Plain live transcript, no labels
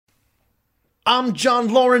I'm John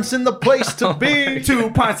Lawrence in the place to be.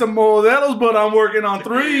 2 pints of Modelos, but I'm working on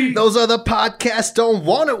 3. Those other podcasts don't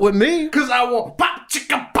want it with me. Cause I want pop,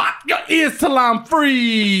 chicka, pop your ears till I'm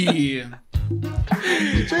free.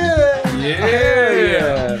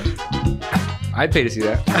 Yeah. I'd pay to see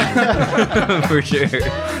that. For sure.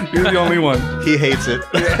 You're the only one. He hates it.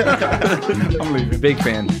 I'm leaving. Big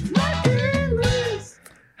fan.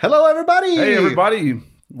 Hello, everybody. Hey, everybody.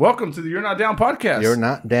 Welcome to the You're Not Down podcast. You're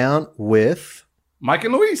not down with... Mike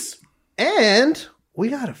and Luis. And we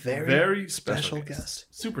got a Very special guest.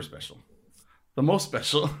 Super special. The most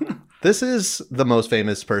special. This is the most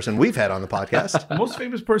famous person we've had on the podcast. The most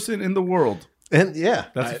famous person in the world. And yeah,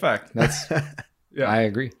 That's a fact. Yeah. I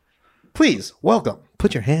agree. please welcome.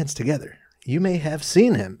 Put your hands together. You may have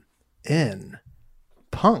seen him in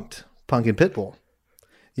Punk'd, Punk and Pitbull.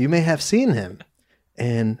 You may have seen him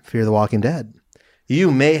in Fear the Walking Dead.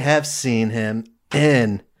 You may have seen him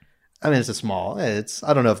in, I mean,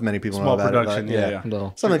 I don't know if many people Small know about production. it. But Yeah.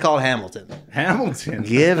 Little. Something called Hamilton. Hamilton.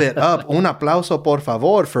 Give it up. Un aplauso, por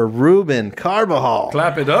favor, for Ruben Carbajal.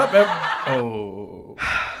 Clap it up. Oh.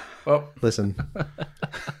 Listen,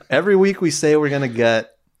 every week we say we're going to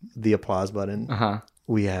get the applause button. Uh-huh.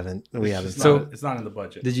 We haven't. It's not in the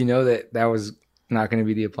budget. Did you know that was not going to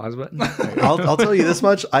be the applause button? I'll tell you this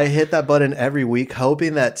much. I hit that button every week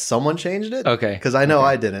hoping that someone changed it. Okay. Because I know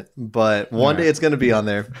I didn't. But one day it's going to be on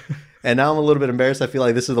there. And now I'm a little bit embarrassed. I feel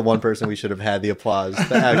like this is the one person we should have had the applause.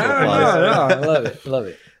 The actual applause. No, I love it. Love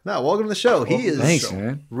it. No, welcome to the show. He is Thanks,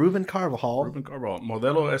 man. Ruben Carbajal. Ruben Carbajal.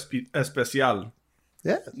 Modelo especial.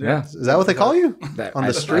 Yeah. Yeah. Is that what they call you? On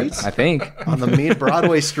the streets? I think. On the mean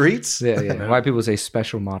Broadway streets? Yeah. Why people say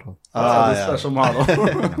special model. The Yeah. special model.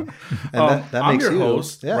 And that I'm makes your you,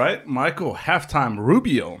 host, yeah. right? Michael Halftime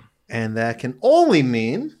Rubio. And that can only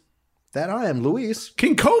mean that I am Luis.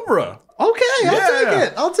 King Cobra. Okay, I'll take I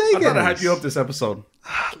it. thought I'd hype you up this episode.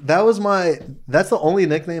 That's the only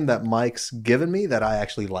nickname that Mike's given me that I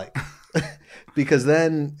actually like. Because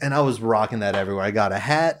then, and I was rocking that everywhere. I got a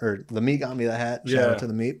hat, or the meat got me the hat. Shout out to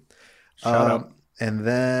the meat. Shout out. And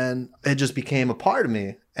then it just became a part of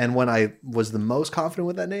me. And when I was the most confident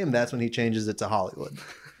with that name, that's when he changes it to Hollywood.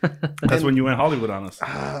 That's when you went Hollywood on us.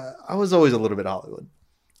 I was always a little bit Hollywood,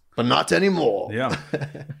 but not anymore. Yeah.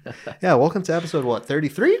 Yeah, welcome to episode, what,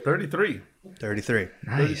 33? 33. 33.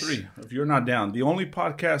 Nice. 33. If you're not down. The only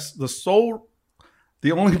podcast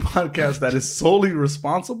that is solely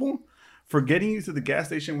responsible for getting you to the gas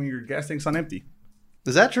station when your gas tank's on empty.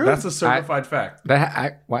 Is that true? That's a certified fact.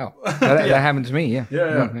 Wow. That happened to me, yeah.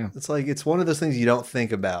 Yeah. It's like, it's one of those things you don't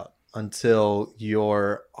think about until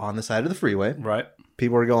you're on the side of the freeway. Right.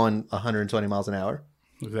 People are going 120 miles an hour.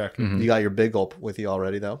 Exactly. You got your big gulp with you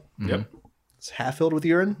already, though. Yep. It's half filled with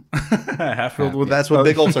urine. Half filled with That's what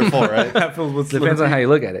big gulps are for, right? half filled with Depends on how you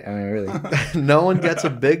look at it. I mean, really. No one gets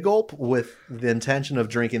a big gulp with the intention of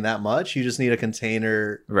drinking that much. You just need a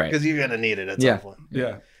container. Right. Because you're going to need it at Yeah. some point.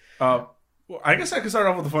 Yeah. Well, I guess I can start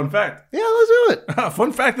off with a fun fact. Yeah, let's do it.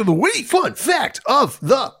 Fun fact of the week. Fun fact of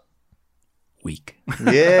the Weak. Yeah.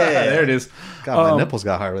 There it is. God, my nipples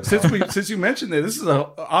got hard with that. Since you mentioned it, this is a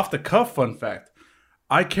off the cuff fun fact.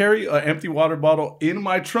 I carry an empty water bottle in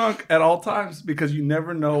my trunk at all times because you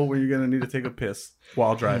never know when you're going to need to take a piss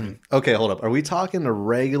while driving. Okay, hold up. Are we talking a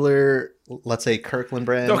regular, let's say, Kirkland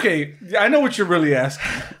brand? Okay, I know what you're really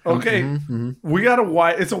asking. Okay, we got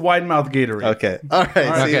it's a wide mouth Gatorade. Okay. All right. See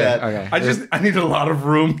Okay. that. Okay. I need a lot of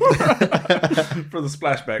room for the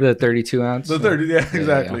splashback. The 32 ounce. The 30, yeah,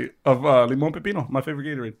 exactly. Of Limon Pepino, my favorite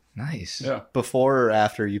Gatorade. Nice. Yeah. Before or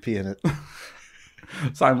after you pee in it?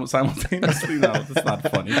 Simultaneously, no, that's not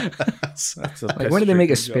funny. That's a Like, when did they make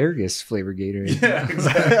piss trick joke. asparagus flavored Gatorade? Yeah,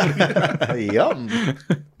 exactly. Yum.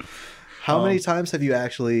 How many times have you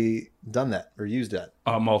actually done that or used that?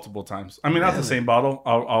 Multiple times. I mean, not the same bottle.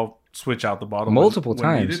 I'll switch out the bottle Multiple when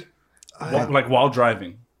times? needed. Like while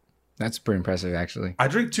driving. That's pretty impressive, actually. I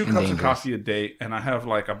drink 2 cups of dangerous. coffee a day, and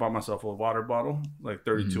I bought myself a water bottle, like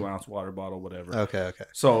 32-ounce water bottle, whatever. Okay.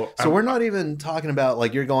 So We're not even talking about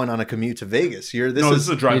like you're going on a commute to Vegas. this is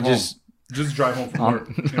a drive you home. Just drive home from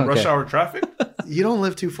work. In rush hour traffic? You don't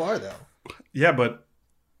live too far though. Yeah, but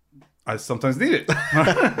I sometimes need it.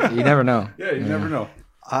 You never know. Yeah, you never know.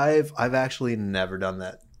 I've actually never done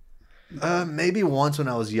that. Maybe once when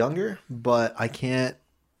I was younger, but I can't.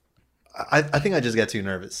 I think I just get too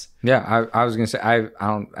nervous. Yeah, I was gonna say I've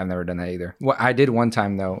never done that either. What I did one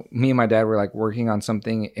time though, me and my dad were like working on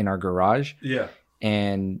something in our garage, Yeah.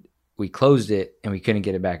 and we closed it and we couldn't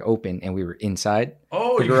get it back open, and we were inside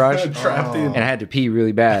Oh, the you garage got trapped in. and I had to pee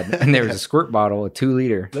really bad, and there was a squirt bottle, a 2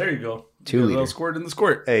 liter. There you go. 2 A liter. little squirt in the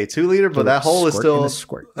squirt. Hey, 2 liter, but that hole is Squirt in still the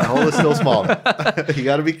squirt. that hole is still small. You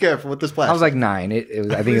got to be careful with this plastic. I was like 9. It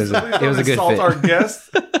was. I think it was. It was a good Insult fit. our guest.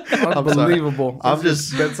 Unbelievable. I'm This is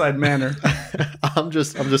just- bedside manner. I'm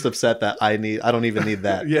just upset that I don't even need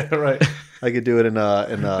that. Yeah, right. I could do it in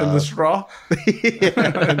In the straw.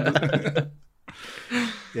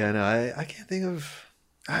 Yeah, no, I can't think of.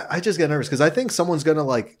 I just get nervous because I think someone's gonna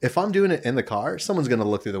like if I'm doing it in the car, someone's gonna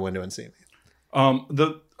look through the window and see me.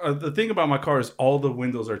 The thing about my car is all the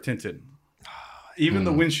windows are tinted, even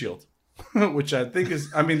the windshield, which I think is.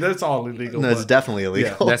 I mean, that's all illegal. No, it's but definitely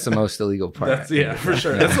illegal. That's the most illegal part. that's for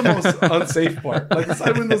sure. That's the most unsafe part. Like the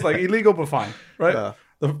side windows, like illegal but fine, right? Yeah.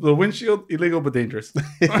 The windshield illegal but dangerous.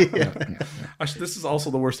 Yeah. Actually, this is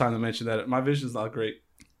also the worst time to mention that my vision's not great.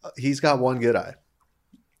 He's got one good eye.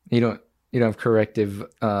 You don't have corrective.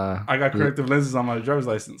 I got corrective lenses on my driver's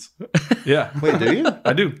license. Yeah, Wait, do you?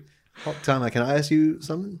 I do. Tom, can I ask you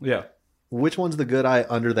something? Yeah, Which one's the good eye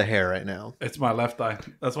under the hair right now? it's my left eye.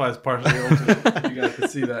 That's why it's partially open. You guys can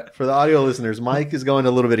see that. For the audio listeners, Mike is going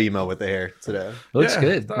a little bit emo with the hair today. Looks Yeah,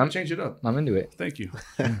 good. thought I'd change it up. I'm into it. Thank you.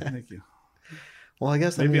 Thank you. Well, I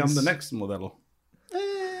guess that Maybe I'm means- the next modelo.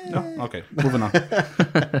 No? Okay, moving on.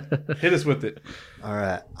 Hit us with it. All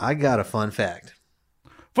right, I got a fun fact.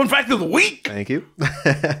 Fun fact of the week. Thank you.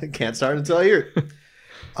 Can't start until I hear it.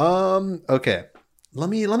 Okay. Let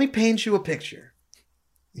me paint you a picture.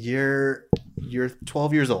 You're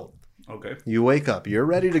 12 years old. Okay. You wake up. You're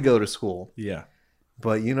ready to go to school. Yeah.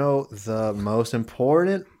 But you know the most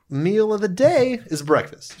important meal of the day is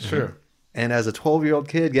breakfast. Sure. And as a 12-year-old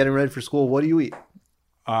kid getting ready for school, what do you eat?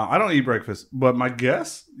 I don't eat breakfast, but my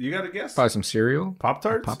guess, you got to guess? Probably some cereal.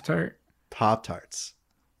 Pop-Tarts? Pop-Tart. Pop-Tarts.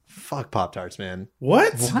 Fuck Pop-Tarts, man.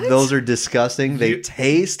 What? Those are disgusting. They You-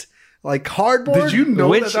 taste like cardboard. Did you know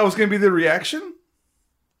Which- that was going to be the reaction?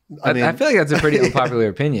 I mean, I feel like that's a pretty unpopular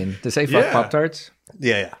opinion to say fuck Yeah. Pop-Tarts.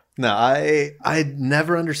 yeah. No, I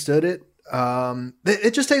never understood it.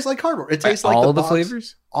 It just tastes like cardboard. It tastes like all the box.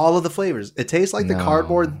 flavors? All of the flavors. It tastes like the No.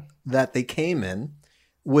 cardboard that they came in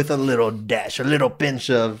with a little dash, a little pinch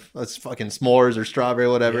of fucking s'mores or strawberry,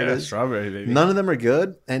 whatever it is. Strawberry, baby. None of them are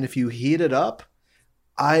good. And if you heat it up,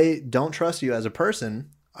 I don't trust you as a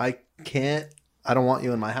person. I don't want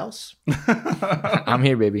you in my house. I'm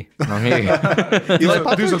here, baby. I'm here. You like Do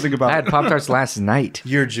Pop-Tarts? something I about had it. Pop-Tarts last night.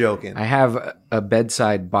 You're joking. I have a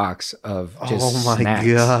bedside box of just Oh my snacks.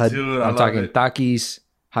 God. Dude, I I'm love talking it. Takis,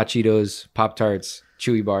 Hot Cheetos, Pop-Tarts,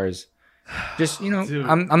 Chewy bars. Just, Dude.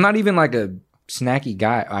 I'm not even like a snacky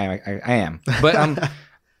guy. I am. But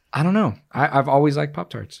I don't know. I've always liked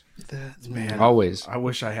Pop-Tarts. Man, Always. I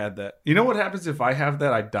wish I had that. You know what happens if I have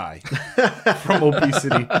that? I die from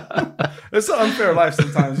obesity. It's an unfair life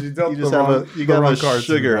sometimes. You dealt You just the have wrong, you the got wrong a cards.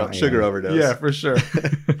 sugar overdose. Yeah, for sure.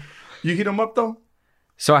 You heat them up though?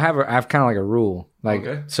 So I have kind of like a rule. Like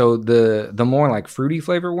Okay. so the more like fruity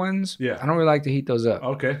flavor ones, Yeah. I don't really like to heat those up.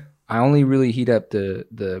 Okay. I only really heat up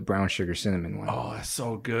the brown sugar cinnamon one. Oh, that's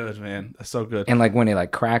so good, man. That's so good. And like when it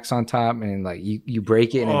like cracks on top and like you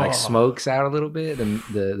break it and it Oh. like smokes out a little bit and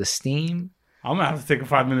the steam. I'm gonna have to take a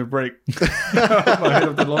 5-minute break. I'm gonna hit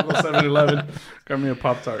up the local 7-Eleven. Got me a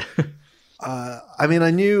Pop-Tart. I mean, I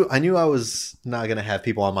knew I was not gonna have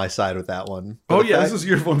people on my side with that one. But Oh the yeah, fact- this is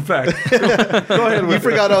your fun fact. Go ahead. you With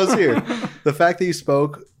forgot I was here. The fact that you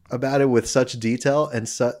spoke about it with such detail and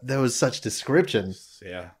there was such description.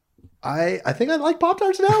 Yeah. I think I like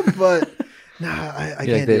Pop-Tarts now, but nah, I You like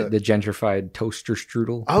can't do the it. gentrified toaster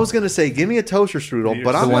strudel. I was gonna say, give me a toaster strudel, You're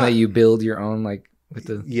but the I'm the one not. that you build your own like with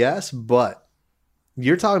the Yes, but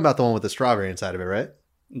you're talking about the one with the strawberry inside of it, right?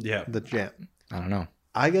 Yeah. The jam. I don't know.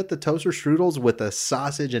 I get the toaster strudels with the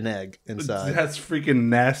sausage and egg inside. That's freaking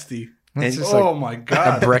nasty. It's And- just Oh like my a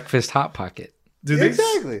god. breakfast hot pocket. Do they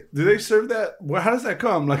Exactly. Do they serve that? Well, how does that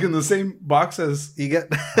come? Like in the same box as? You get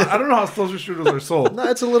I don't know how toaster strudels are sold. no,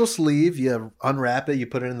 it's a little sleeve. You unwrap it. You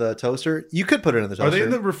put it in the toaster. You could put it in the toaster. Are they in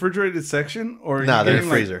the refrigerated section or? are Nah, you they're getting,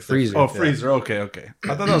 like- freezer. freezer. Oh, freezer. Okay.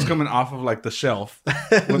 I thought that was coming off of like the shelf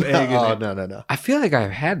with egg in Oh it. no. I feel like I've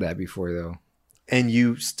had that before though. And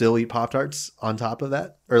you still eat Pop Tarts on top of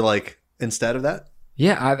that, or like instead of that?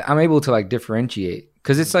 Yeah, I'm able to like differentiate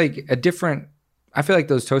because it's like a different. I feel like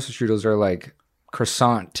those toaster strudels are like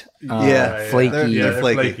croissant, Yeah, flaky, they're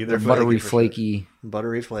flaky. They're buttery, for sure. flaky.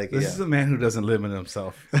 Buttery flaky. This Yeah. is a man who doesn't limit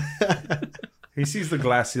himself. He sees the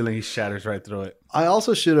glass ceiling, he shatters right through it. I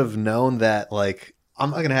also should have known that. Like, I'm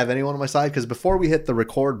not gonna have anyone on my side because before we hit the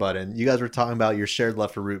record button, you guys were talking about your shared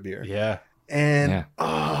love for root beer. Yeah. And Yeah.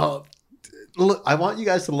 oh, look, I want you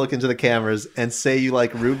guys to look into the cameras and say you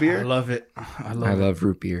like root I beer. love it. I love I it. love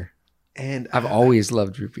root beer. And I've always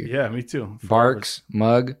loved root beer. Yeah, me too. Barks,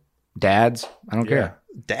 mug, dads. I don't care.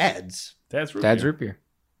 Dad's. Dad's root Dad's beer. root beer.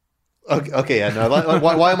 Okay, yeah, no.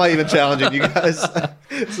 Why am I even challenging you guys?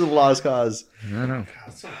 This is a lost cause. I don't know. God,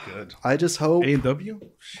 that's so good. I just hope A&W?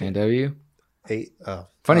 A&W. Funny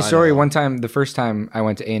I story. know. One time, the first time I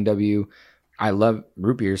went to A&W, I love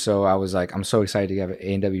root beer, so I was like, I'm so excited to have an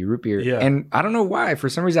A&W root beer. Yeah. And I don't know why. For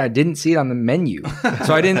some reason, I didn't see it on the menu,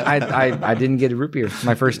 so I didn't. I didn't get a root beer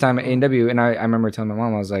my first time at A&W, and I remember telling my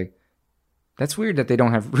mom, I was like, "That's weird that they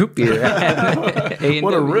don't have root beer." At A&W.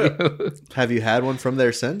 What a rip. Have you had one from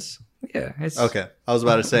there since? Yeah. It's, Okay, I was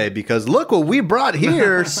about to say because look what we brought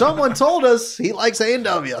here. Someone told us he likes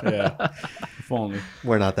A&W. Yeah. If only.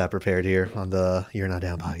 We're not that prepared here on the You're Not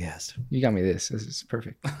Down podcast. You got me this. This is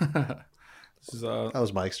perfect. This is That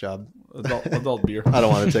was Mike's job. adult beer. I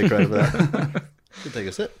don't want to take credit for that. Could take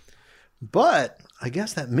a sip. But I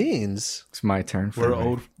guess that means It's my turn. For We're my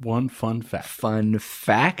owed one fun fact. fun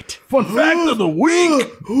fact. Fun fact of the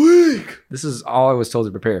week. This is all I was told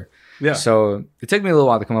to prepare. Yeah. So it took me a little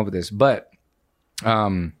while to come up with this, but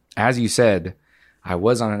as you said, I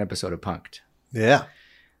was on an episode of Punked. yeah.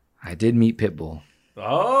 I did meet Pitbull.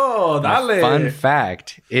 Oh, The dale. fun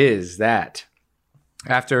fact is that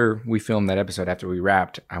after we filmed that episode, after we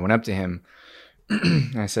wrapped, I went up to him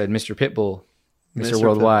and I said, Mr. Pitbull, Mr.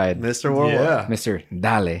 Worldwide, Mr. Worldwide. Mr.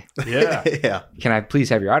 Dale, Yeah. Yeah. can I please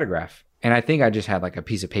have your autograph? And I think I just had like a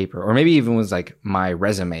piece of paper, or maybe even was like my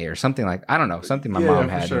resume or something like, I don't know, something my mom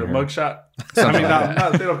for had. sure. in her. Mugshot. Something I mean, like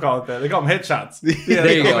not, they don't call it that. They call them headshots. Yeah, There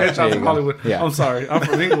they you call go. them There headshots you in go. Hollywood. Yeah. I'm sorry. I'm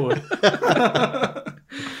from Inglewood.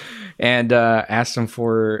 And asked him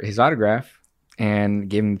for his autograph and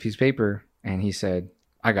gave him a piece of paper. And he said,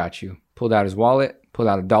 I got you. Pulled out his wallet, pulled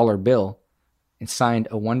out a dollar bill, and signed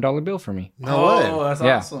a $1 bill for me. No Oh, way. that's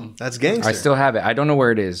Yeah. awesome. That's gangster. I still have it. I don't know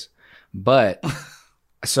where it is. But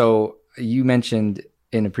so you mentioned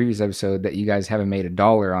in a previous episode that you guys haven't made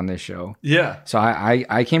 $1 on this show. Yeah. So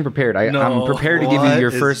I came prepared. I'm No. prepared to give What you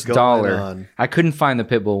your is first going dollar. on? I couldn't find the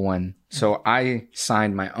Pitbull one. So I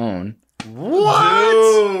signed my own. What?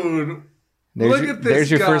 Dude. There's Look your, at this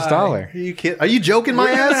there's your first guy. dollar. Are you kidding? Are you joking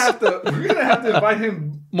my ass? We're gonna have to invite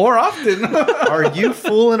him more often. Are you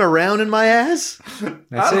fooling around in my ass?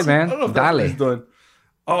 That's it, man. I don't know if that's what he's Dale. doing.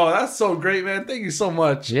 Oh, that's so great, man. Thank you so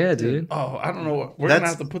much. Yeah, dude. Oh, I don't know what we're That's-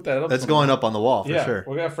 gonna have to put that up. That's somewhere. going up on the wall for yeah, sure.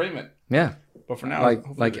 we're gonna frame it. Yeah. But for now, Like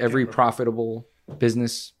hopefully the every camera- profitable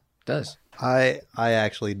business does. I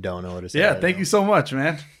actually don't know what to say. Yeah, right thank now. you so much,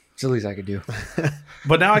 man. It's the least I could do.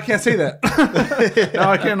 But now I can't say that.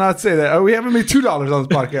 Now I cannot say that. Oh, we haven't made $2 on this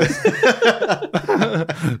podcast.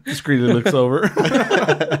 Discreetly looks over.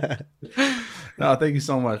 No, thank you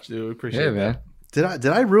so much, dude. We appreciate Yeah, it, man. Did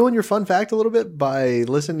I ruin your fun fact a little bit by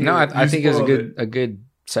listening to No, your, I think it was spoiled a good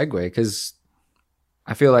segue because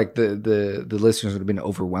I feel like the listeners would have been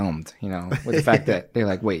overwhelmed, you know, with the fact that they're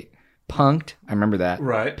like, wait, Punked, I remember that.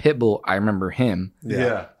 Right. Pitbull, I remember him.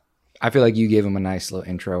 Yeah. I feel like you gave him a nice little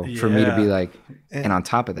intro for me to be Yeah. like, and on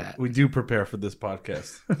top of that, We do prepare for this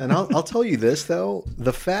podcast. And I'll tell you this though,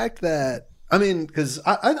 the fact that I mean, because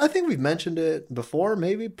I think we've mentioned it before,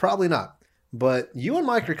 maybe, probably not, but you and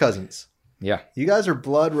Mike are cousins. yeah, You guys are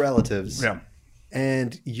blood relatives. Yeah.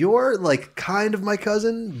 And you're like kind of my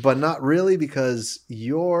cousin, but not really because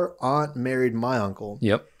your aunt married my uncle.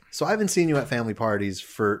 yep, So I haven't seen you at family parties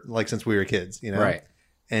for like since we were kids, you know? right.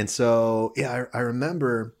 And so, yeah, I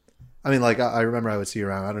remember. I mean, like, I remember I would see you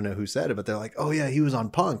around. I don't know who said it, but they're like, "Oh yeah, he was on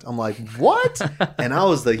Punked." I'm like, "What?" And I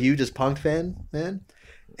was the hugest Punked fan, man.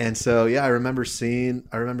 And so, yeah, I remember seeing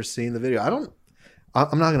the video.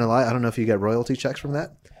 I'm not gonna lie. I don't know if you get royalty checks from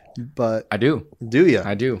that, but I do, do you?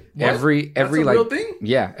 I do. What? Every That's a like real thing?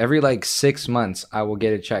 yeah, every like 6 months I will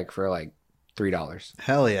get a check for like $3,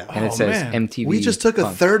 Hell yeah. and it Oh, says man. MTV. We just took a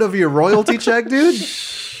Punked. third of your royalty check, dude.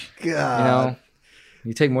 God. You know,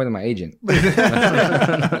 you take more than my agent.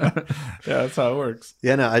 Yeah, that's how it works.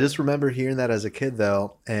 Yeah, no, I just remember hearing that as a kid,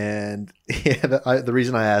 though. And yeah, the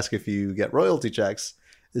reason I ask if you get royalty checks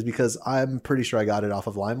is because I'm pretty sure I got it off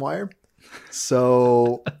of LimeWire.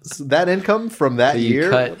 So that income from that You year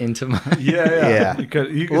cut into my. Yeah. Yeah. You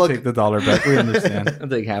could Look- take the dollar back. We understand. I'll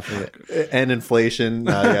take half of it. and inflation,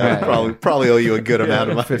 yeah, probably owe you a good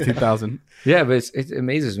amount of money. 50,000. Yeah, but it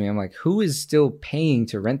amazes me. I'm like, who is still paying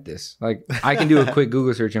to rent this? Like, I can do a quick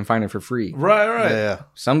Google search and find it for free. Right, right. Yeah,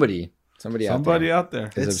 Somebody Somebody out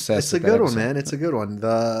there. is it's obsessed a with that good one, episode. man. It's a good one.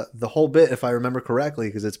 The whole bit, if I remember correctly,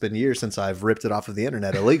 because it's been years since I've ripped it off of the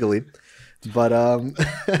internet illegally. But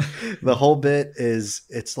the whole bit is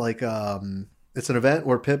it's like it's an event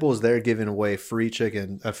where Pitbull is there giving away free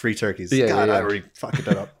turkeys. Yeah, God, yeah, I yeah. already fucked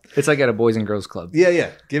that up. It's like at a Boys and Girls Club.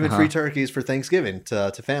 Yeah, giving Uh-huh. free turkeys for Thanksgiving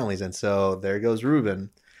to families, and so there goes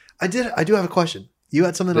Ruben. I do have a question. You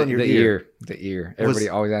had something on your ear. The ear. Everybody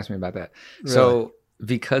always asks me about that. Really? So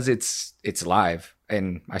because it's live,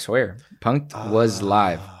 and I swear, Punked was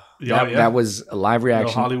live. That was a live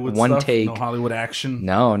reaction. No Hollywood one stuff, take. No Hollywood action.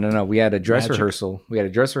 No. We had a dress Magic. rehearsal. We had a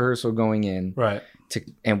dress rehearsal going in. Right.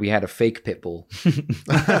 And we had a fake pit bull.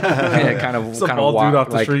 kind of bald walk, dude off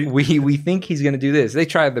the like street. we think he's gonna do this. They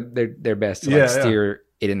try their best to steer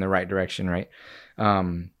it in the right direction, right?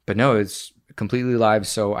 But no, it's completely live.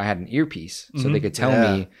 So I had an earpiece, so they could tell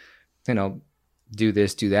me, do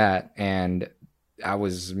this, do that, and I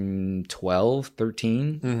was 12,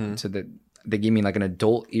 13, so that they gave me like an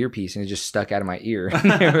adult earpiece and it just stuck out of my ear.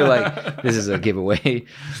 They were like, this is a giveaway.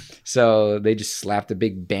 So they just slapped a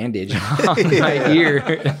big bandage on my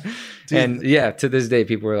ear. And to this day,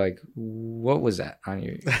 people were like, what was that on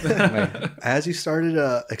your ear? As you started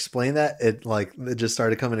to explain that, it just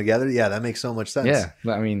started coming together. Yeah, that makes so much sense. Yeah,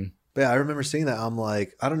 but I mean... But yeah, I remember seeing that. I'm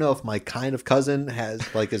like, I don't know if my kind of cousin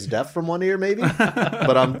is deaf from one ear, maybe,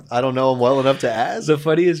 but I don't know him well enough to ask. The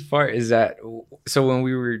funniest part is that, so when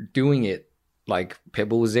we were doing it, like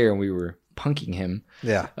Pitbull was there and we were punking him.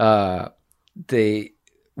 Yeah.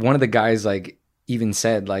 One of the guys even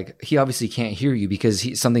said he obviously can't hear you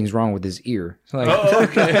because something's wrong with his ear. Okay.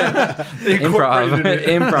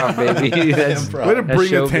 improv, baby. That's way to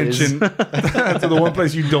bring attention to the one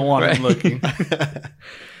place you don't want him looking.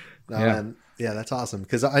 Yeah, that's awesome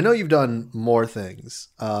because I know you've done more things,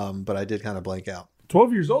 but I did kind of blank out.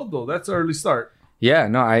 12 years old though, that's an early start. Yeah,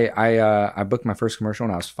 no, I booked my first commercial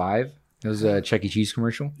when I was 5. It was a Chuck E. Cheese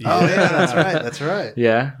commercial. Yeah. Oh yeah, that's right.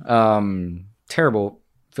 Yeah, terrible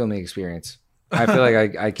filming experience. I feel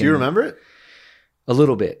like I can. Do you remember it? A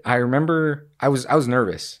little bit. I remember I was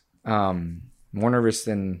nervous. More nervous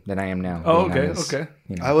than I am now. Oh, okay.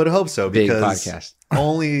 I would hope so big because podcast.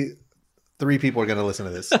 Only 3 people are going to listen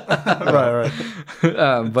to this. right.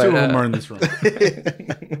 But 2 of them are in this room.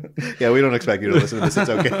 Yeah, we don't expect you to listen to this. It's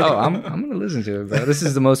okay. Oh, I'm going to listen to it, bro. This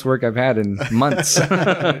is the most work I've had in months.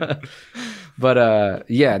 But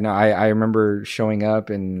I remember showing up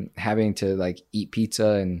and having to eat pizza,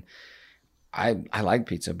 and I like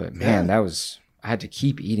pizza, but man, I had to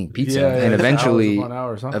keep eating pizza, and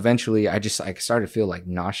eventually, I just started to feel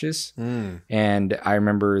nauseous. And I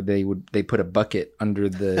remember they put a bucket under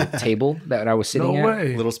the table that I was sitting at,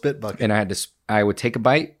 a little spit bucket, and I would take a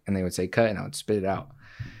bite, and they would say cut, and I would spit it out.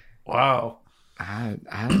 Wow, I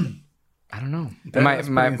don't know.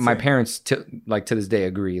 My parents to this day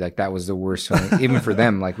agree that was the worst feeling, even for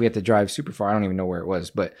them. We had to drive super far. I don't even know where it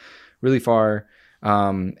was, but really far.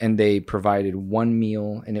 And they provided 1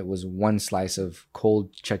 meal, and it was 1 slice of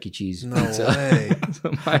cold Chuck E. Cheese pizza. Way.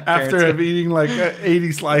 So after eating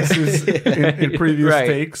 80 slices in previous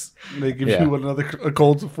takes, they give you a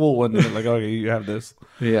cold full one, and they're okay, you have this.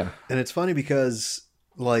 Yeah. And it's funny because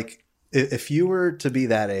if you were to be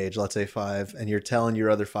that age, let's say 5, and you're telling your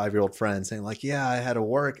other 5-year-old friends saying yeah, I had to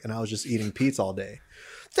work and I was just eating pizza all day.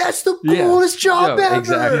 That's the coolest job ever.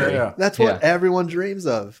 Exactly. Yeah. That's what everyone dreams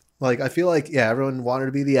of. I feel everyone wanted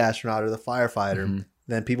to be the astronaut or the firefighter. Mm-hmm.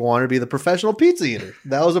 Then people wanted to be the professional pizza eater.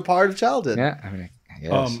 That was a part of childhood. Yeah, I mean, I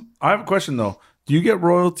guess. I have a question though. Do you get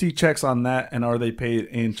royalty checks on that, and are they paid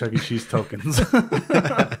in Chuck E. Cheese tokens?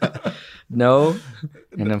 No,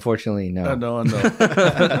 and unfortunately, no. No.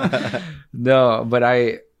 No, but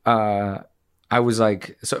I was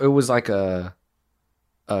so it was a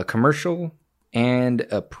commercial and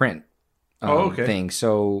a print thing.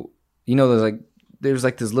 So there's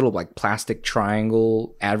this little plastic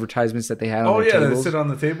triangle advertisements that they had on their tables. They sit on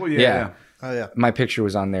the table. Yeah. Oh yeah. My picture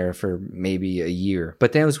was on there for maybe a year,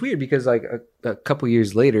 but then it was weird because a couple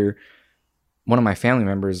years later, one of my family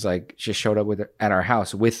members just showed up at our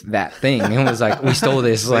house with that thing and was we stole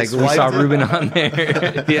this. We saw Ruben on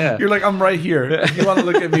there. Yeah. You're I'm right here. If you want to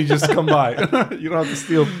look at me, just come by. You don't have to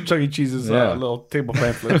steal Chuck E. Cheese's little table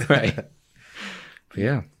pamphlet. Right. But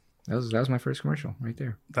yeah. That was my first commercial right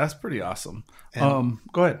there. That's pretty awesome. Go ahead.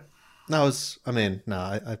 Go ahead. I was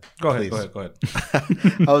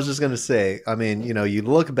just going to say, you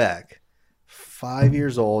look back, 5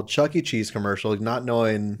 years old, Chuck E. Cheese commercial, not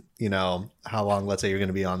knowing, how long, let's say, you're going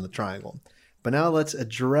to be on the triangle. But now let's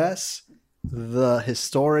address the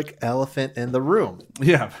historic elephant in the room.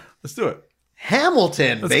 Yeah, let's do it.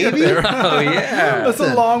 Hamilton, baby. Oh, yeah. That's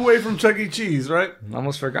a long way from Chuck E. Cheese, right?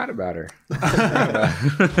 Almost forgot about her.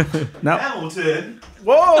 Now, Hamilton.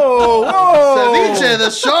 Whoa. Ceviche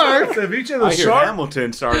the shark. Ceviche the I hear shark.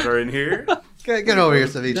 Hamilton stars are in here. Get over here,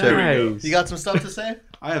 Ceviche. Nice. You got some stuff to say?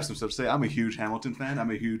 I have some stuff to say. I'm a huge Hamilton fan.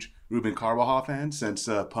 I'm a huge Ruben Carvajal fan since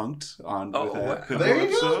Punked on with that Pitbull There you go.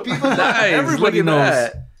 episode. People Nice. Everybody Look at knows.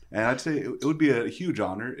 that. And I'd say it would be a huge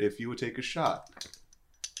honor if you would take a shot.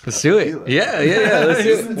 Let's do it. Yeah. Let's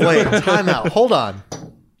do it. Wait, time out. Hold on.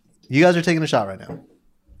 You guys are taking a shot right now.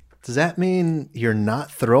 Does that mean you're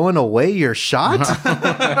not throwing away your shot?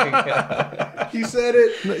 He said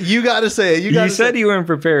it. You got to say it. You said you weren't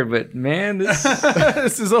prepared, but man, this.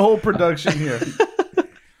 This is a whole production here. I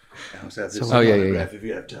also have this yeah. if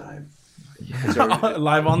you have time. It's already,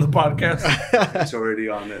 Live on the podcast. it's already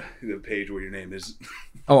on the page where your name is.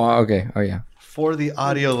 Oh, okay. Oh, yeah. For the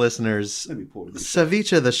audio listeners, Let me pour this.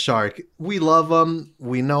 Ceviche the shark, we love him.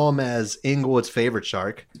 We know him as Inglewood's favorite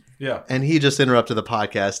shark. Yeah. And he just interrupted the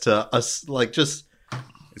podcast to us, like, just,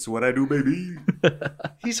 It's what I do, baby.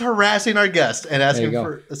 he's harassing our guest and asking go.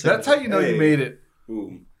 for a That's how you know you made it.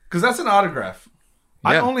 Ooh. Because that's an autograph.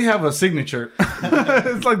 I Yeah. only have a signature.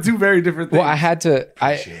 It's like two very different things. Well, I had to.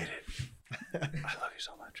 Appreciate it. I love you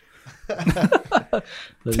so much.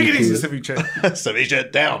 Take it easy, Ceviche.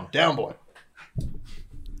 Ceviche, down, boy.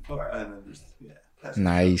 All right, and then just, yeah. That's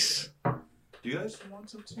Nice. Do you guys want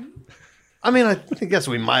some too? I mean, I guess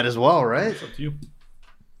we might as well, right? Up to you.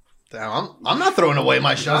 Damn, I'm not throwing away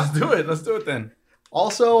my shot. Let's do it then.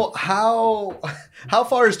 Also, how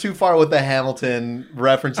far is too far with the Hamilton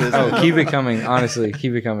references? Oh, keep it coming. Honestly,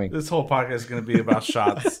 keep it coming. This whole podcast is going to be about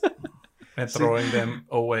shots and throwing them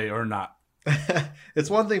away or not. It's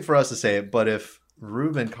one thing for us to say it, but if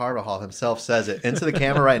Ruben Carvajal himself says it into the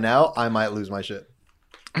camera right now, I might lose my shit.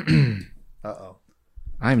 Uh-oh.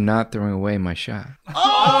 I'm not throwing away my shot.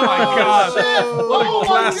 Oh my God. What a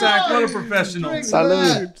class act. What a professional.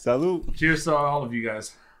 Salud. Salud. Cheers to all of you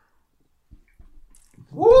guys.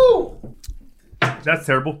 Woo! That's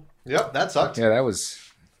terrible. Yep, that sucked. Yeah, that was.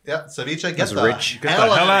 Yep, Ceviche, get That's the rich. Get the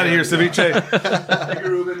hell out of here, Ceviche.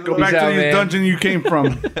 Go back out, to the man. dungeon you came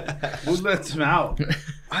from. Who let him out?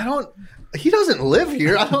 He doesn't live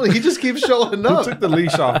here. He just keeps showing Who up. took the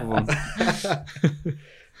leash off of him?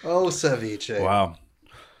 Oh, Ceviche. Wow.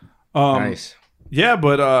 Nice. Yeah,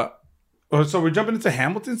 but so we're jumping into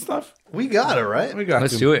Hamilton stuff. We got it, right? We got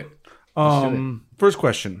Let's to. do it. First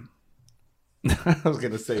question. I was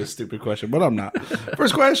gonna say a stupid question, but I'm not.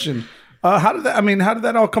 First question. How did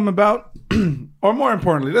that all come about? Or more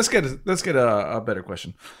importantly, let's get a better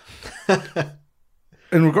question.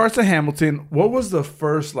 In regards to Hamilton, what was the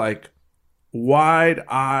first like wide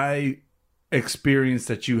eye experience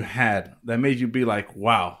that you had that made you be like,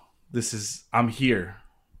 wow, I'm here?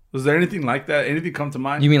 Was there anything like that? Anything come to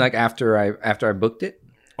mind? You mean like after I booked it?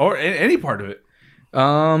 Or any part of it?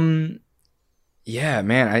 Yeah,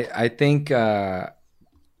 man. I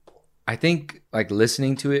think like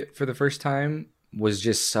listening to it for the first time was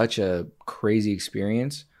just such a crazy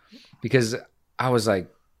experience because I was like,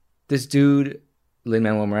 this dude,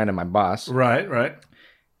 Lin-Manuel Miranda, my boss, Right.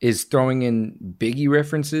 is throwing in Biggie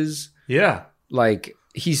references. Yeah. Like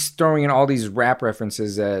he's throwing in all these rap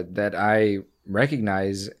references that I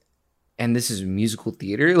recognize, and this is musical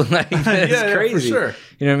theater. Like that's yeah, crazy. for sure.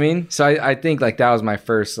 You know what I mean? So I think like that was my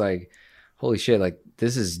first like, holy shit, like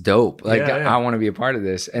this is dope. Like Yeah. I want to be a part of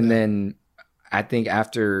this. And then I think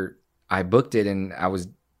after I booked it and I was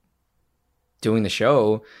doing the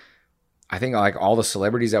show, I think like all the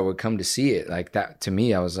celebrities that would come to see it, like that to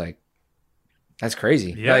me, I was like, that's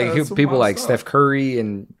crazy. Yeah, like that's some people wild like stuff. Steph Curry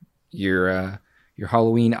and your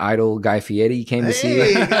Halloween idol Guy Fieri came to see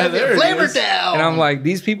Hey, it. There it flavor is. down. And I'm like,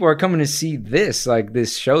 these people are coming to see this, like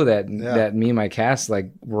this show that Yeah. that me and my cast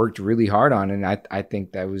like worked really hard on, and I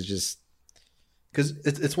think that was just Because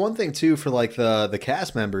it's one thing too for like the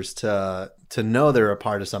cast members to know they're a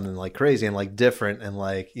part of something like crazy and like different and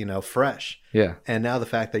like, you know, fresh. yeah. And now the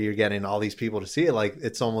fact that you're getting all these people to see it, like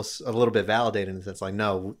it's almost a little bit validating in the sense like,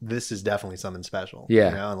 no, this is definitely something special. Yeah.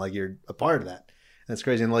 You know, and like you're a part of that. And it's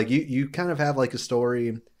crazy. And like you kind of have like a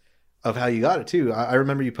story of how you got it too. I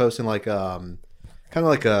remember you posting like kind of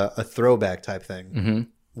like a throwback type thing Mm-hmm.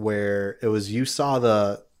 where it was you saw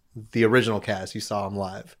the original cast, you saw them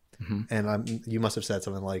live. Mhm. And you must have said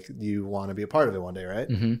something like you want to be a part of it one day, right?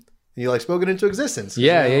 Mm-hmm. And you like spoke it into existence.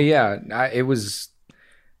 Yeah, you know? yeah. It was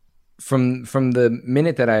from the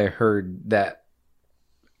minute that I heard that.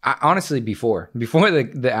 Honestly, before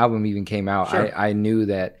the album even came out, Sure. I knew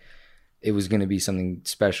that it was going to be something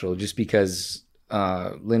special, just because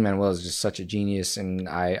Lin-Manuel is just such a genius, and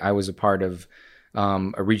I was a part of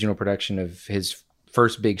a regional production of his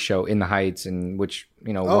first big show, In the Heights, and which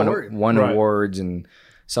won Right. awards and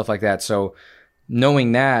stuff like that. So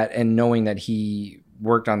knowing that and knowing that he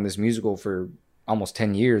worked on this musical for almost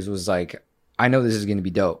 10 years was like, I know this is going to be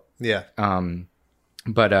dope. Yeah.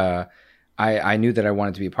 But I knew that I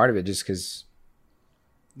wanted to be a part of it just because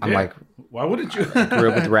I'm Yeah. like, Why wouldn't you? grew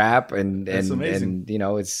up with rap and That's amazing. and you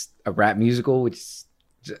know, it's a rap musical, which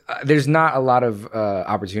there's not a lot of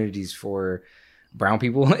opportunities for brown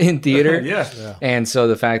people in theater. Yeah. And so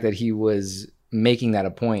the fact that he was making that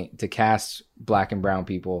a point to cast black and brown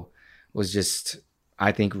people was just,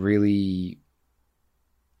 I think, really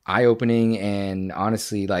eye-opening, and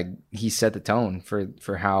honestly, like, he set the tone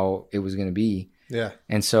for how it was going to be. Yeah.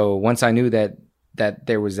 And so once I knew that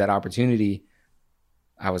there was that opportunity,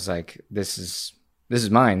 I was like, this is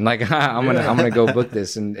mine. Like, I'm gonna go book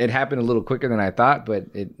this. And it happened a little quicker than I thought, but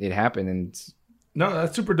it happened. And No,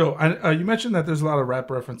 that's super dope. You mentioned that there's a lot of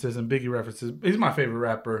rap references and Biggie references. He's my favorite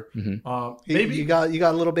rapper. Maybe You got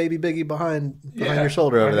a little baby Biggie behind your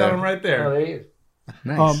shoulder over I there. got him right there.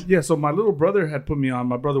 nice. Yeah, so my little brother had put me on.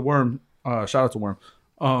 My brother Worm, shout out to Worm.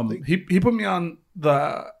 He put me on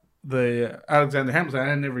the Alexander Hamilton. I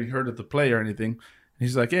hadn't never heard of the play or anything. And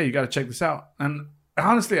he's like, "Yeah, you got to check this out." And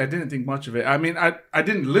honestly, I didn't think much of it. I mean, I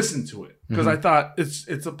didn't listen to it because I thought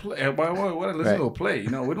it's a play. Why I listen to a play? You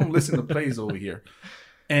know, we don't listen to plays over here.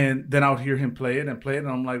 And then I would hear him play it, and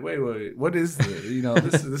I'm like, wait, what is this? You know,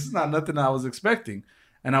 this is not nothing I was expecting.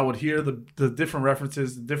 And I would hear the different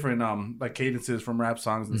references, the different like cadences from rap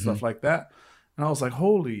songs and stuff like that. And I was like,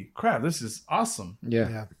 holy crap, this is awesome.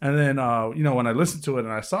 Yeah. And then you know, when I listened to it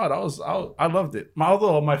and I saw it, I loved it.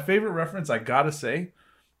 Although my favorite reference, I gotta say,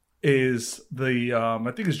 is the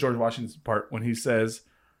I think it's George Washington's part when he says,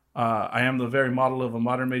 "I am the very model of a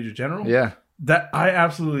modern major general." Yeah. That I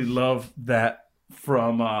absolutely love that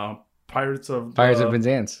from Pirates of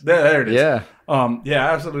Penzance. There it is. Yeah. Yeah,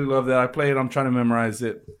 I absolutely love that. I play it. I'm trying to memorize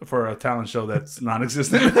it for a talent show that's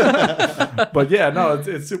non-existent. But yeah, no,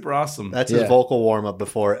 it's super awesome. That's his vocal warm up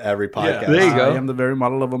before every podcast. There you go. I am the very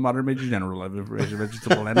model of a modern major general. I've raised a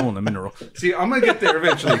vegetable, animal, and a mineral. See, I'm gonna get there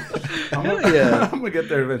eventually. I'm gonna get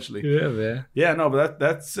there eventually. Yeah, man. Yeah, no, but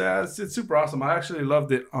that's it's super awesome. I actually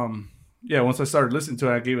loved it. Yeah, once I started listening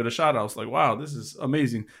to it, I gave it a shot. I was like, wow, this is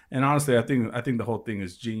amazing. And honestly, I think the whole thing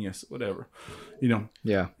is genius. Whatever, you know.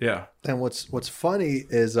 Yeah. Yeah. And what's funny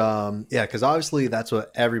is because obviously that's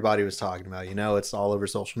what everybody was talking about. You know, it's all over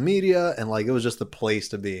social media, and like it was just the place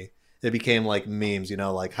to be. It became like memes. You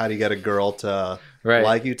know, like how do you get a girl to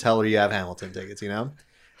like you? Tell her you have Hamilton tickets. You know,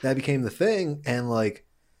 that became the thing. And like,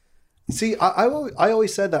 see, I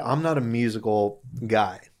always said that I'm not a musical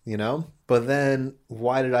guy. You know. But then,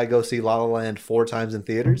 why did I go see La La Land 4 times in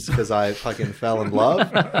theaters? Because I fucking fell in love.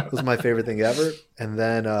 It was my favorite thing ever. And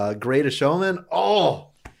then Greatest Showman.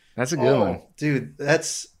 Oh, that's a good one, dude.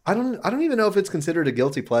 That's I don't even know if it's considered a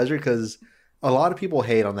guilty pleasure because a lot of people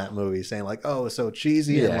hate on that movie, saying like, oh, it's so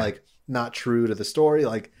cheesy and like not true to the story.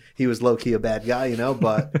 Like he was low key a bad guy, you know.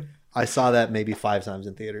 But I saw that maybe 5 times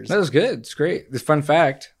in theaters. That was good. It's great. This fun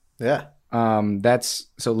fact. Yeah. That's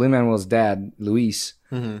so Lin-Manuel's dad, Luis.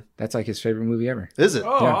 Mm-hmm. That's like his favorite movie ever. Is it? Oh,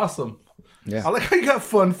 awesome. Yeah. I like how you got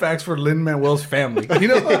fun facts for Lin-Manuel's family. You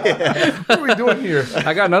know, what are we doing here?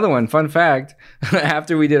 I got another one. Fun fact.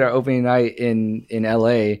 After we did our opening night in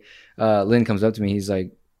LA, Lin comes up to me. He's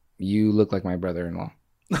like, "You look like my brother-in-law."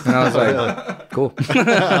 And I was like, "Cool."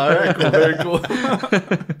 All right, cool. Very cool.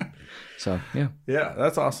 So, yeah. Yeah,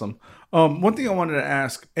 that's awesome. One thing I wanted to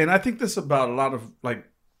ask, and I think this about a lot of like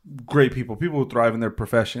great people who thrive in their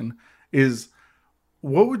profession, is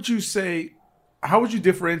what would you say, how would you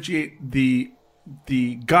differentiate the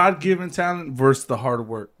God-given talent versus the hard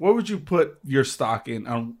work? What would you put your stock in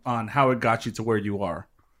on how it got you to where you are?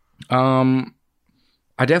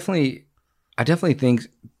 I definitely think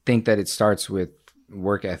that it starts with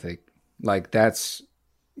work ethic. Like that's,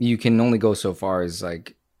 you can only go so far as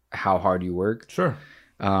like how hard you work. Sure.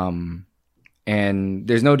 And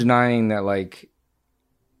there's no denying that like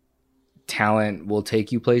talent will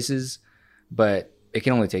take you places, but it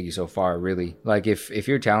can only take you so far, really. Like if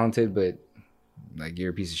you're talented, but like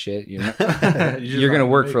you're a piece of shit, you're not, you're gonna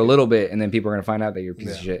work for a little bit, and then people are gonna find out that you're a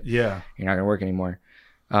piece of shit. Yeah, you're not gonna work anymore.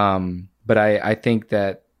 But I think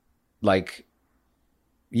that like,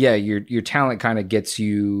 yeah, your talent kind of gets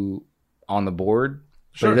you on the board,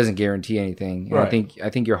 but it doesn't guarantee anything. And Right. I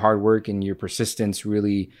think your hard work and your persistence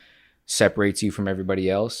really separates you from everybody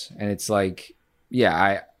else. And it's like,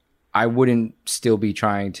 yeah, I wouldn't still be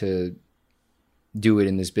trying to do it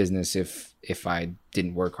in this business if I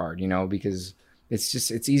didn't work hard, you know, because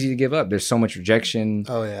it's easy to give up. There's so much rejection.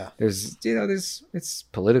 Oh yeah. There's it's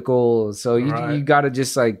political. So you got to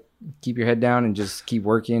just like keep your head down and just keep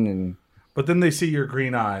working. And but then they see your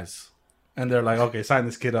green eyes and they're like, okay, sign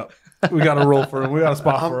this kid up. We got to roll for him. We got a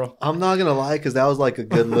spot for him. I'm not gonna lie, because that was like a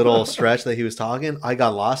good little stretch that he was talking. I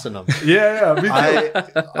got lost in him. Yeah, me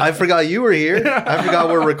too. I forgot you were here. I forgot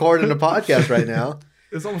we're recording a podcast right now.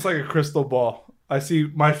 It's almost like a crystal ball. I see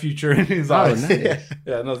my future in his eyes. nice.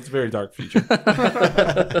 Yeah, no, it's a very dark future.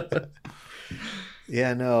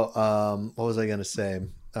 Yeah, no. What was I gonna say?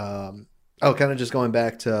 Oh, kind of just going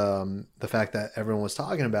back to the fact that everyone was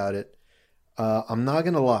talking about it. I'm not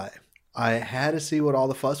going to lie. I had to see what all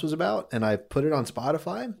the fuss was about, and I put it on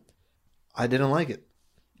Spotify. I didn't like it.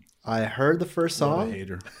 I heard the first What a song.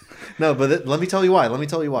 hater. No, but let me tell you why.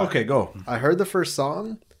 Okay, go. I heard the first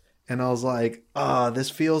song, and I was like, this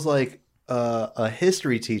feels like a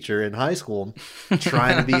history teacher in high school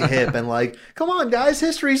trying to be hip and like, come on, guys,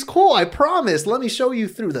 history's cool. I promise. Let me show you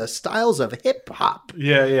through the styles of hip hop.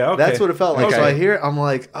 Yeah, okay. That's what it felt like. Okay. So I hear it, I'm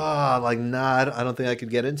like, nah, I don't think I could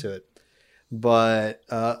get into it. But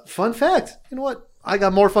fun fact, you know what? I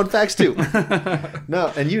got more fun facts too.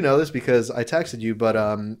 No, and you know this because I texted you, but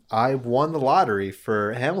I won the lottery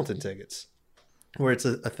for Hamilton tickets, where it's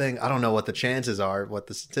a thing. I don't know what the chances are, what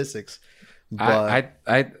the statistics, but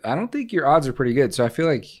I don't think your odds are pretty good. So I feel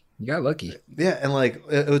like you got lucky. yeah, and like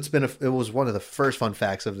it was one of the first fun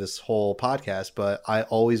facts of this whole podcast. But I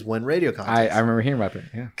always win radio contests. I remember hearing about that.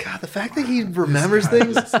 Yeah. God, the fact that he remembers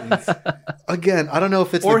things again, I don't know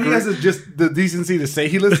if it's Or the he has just the decency to say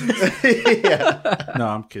he listens. yeah. No,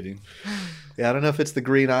 I'm kidding. Yeah, I don't know if it's the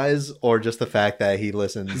green eyes or just the fact that he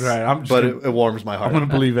listens. Right, I'm just but gonna- it warms my heart. I'm going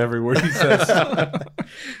to believe every word he says.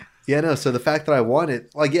 Yeah, no. So the fact that I won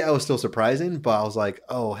it, like, yeah, it was still surprising, but I was like,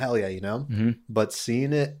 oh hell yeah, you know. Mhm. But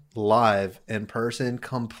seeing it live in person,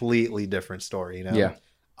 completely different story, you know. Yeah.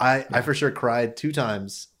 I for sure cried 2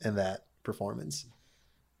 times in that performance.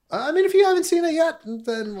 I mean, if you haven't seen it yet,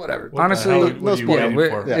 then whatever. What the Honestly, hell? no What are you spoilers. waiting Yeah,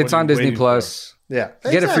 for? Yeah. it's What are on you Disney waiting Plus. Yeah,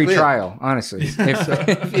 Get a free exactly, yeah. trial, honestly.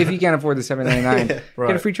 If you can't afford the $7.99, get a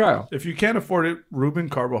Right. free trial. If you can't afford it, Ruben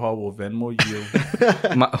Carbajal will Venmo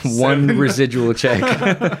you. One residual check.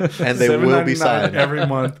 And they will be $7.99 signed. every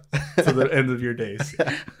month to the end of your days.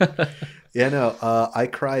 Yeah, no. I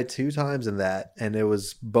cried 2 times in that, and it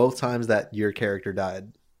was both times that your character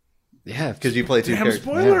died Yeah, because you played 2 Damn, characters.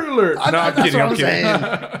 spoiler alert! No, I'm that's kidding. what I'm I'm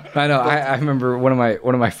kidding. I know. I remember one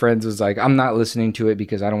of my friends was like, "I'm not listening to it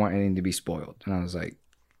because I don't want anything to be spoiled," and I was like,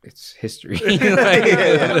 "It's history." Like,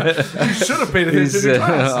 You should have paid attention these, to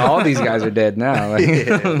class. all these guys are dead now. Like,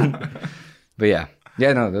 Yeah. but yeah,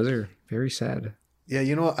 no, those are very sad. Yeah,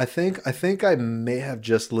 you know what? I think I may have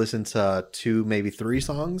just listened to 2, maybe 3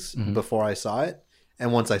 songs before I saw it.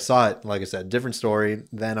 And once I saw it, like I said, different story.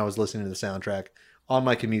 Then I was listening to the soundtrack on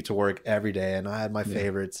my commute to work every day, and I had my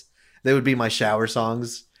favorites. They would be my shower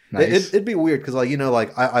songs. Nice. It'd be weird because, like, you know,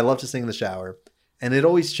 like I love to sing in the shower, and it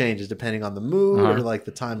always changes depending on the mood or like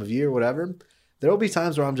the time of year, whatever. There will be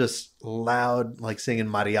times where I'm just loud, like singing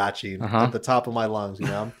mariachi at the top of my lungs, you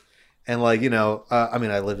know. And like, you know, I mean,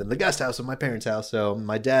 I live in the guest house of my parents' house, so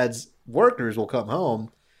my dad's workers will come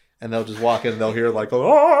home and they'll just walk in and they'll hear like,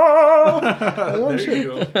 oh, There you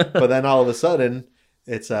go. but then all of a sudden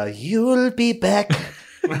it's you'll be back.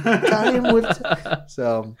 Time will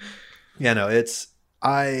so yeah, no,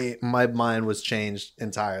 my mind was changed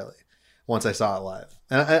entirely once I saw it live.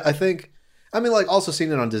 And I think, I mean, like, also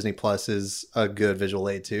seeing it on Disney Plus is a good visual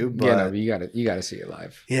aid too. But Yeah, no, you gotta see it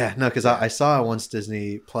live. yeah, no, because I saw it once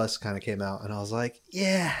Disney Plus kind of came out, and I was like,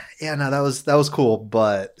 yeah, no, that was cool,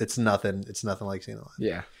 but it's nothing like seeing it live.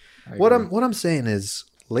 Yeah. I What agree. I'm saying is,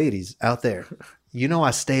 ladies out there, you know,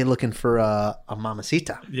 I stay looking for a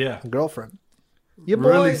mamacita, Yeah. a girlfriend. Your boy,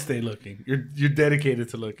 Really stay looking. You're dedicated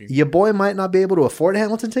to looking. your boy might not be able to afford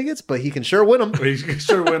Hamilton tickets, but he can sure win them. You can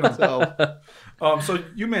sure win them. So So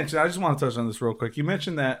you mentioned, I just want to touch on this real quick. You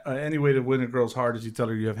mentioned that any way to win a girl's heart is you tell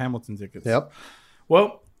her you have Hamilton tickets. yep.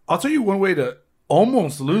 Well, I'll tell you one way to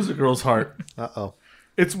almost lose a girl's heart. Oh.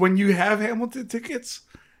 It's when you have Hamilton tickets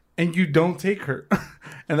and you don't take her.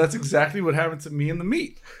 And that's exactly what happened to me in the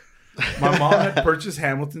meet. My mom had purchased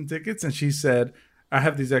Hamilton tickets and she said, I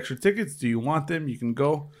have these extra tickets. Do you want them? You can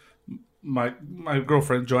go. My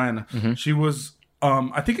girlfriend, Joanna, she was,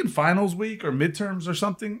 I think in finals week or midterms or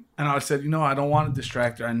something. And I said, I don't want to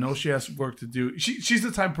distract her. I know she has work to do. She's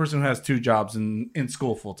the type of person who has 2 jobs in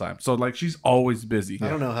school full time. So like she's always busy. I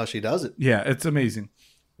don't know how she does it. Yeah, it's amazing.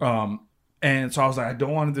 And so I was like, I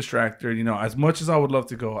don't want to distract her. As much as I would love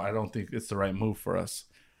to go, I don't think it's the right move for us.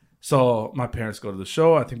 So my parents go to the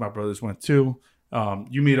show. I think my brothers went too.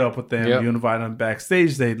 You meet up with them. Yep. You invite them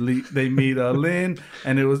backstage. They meet Lynn,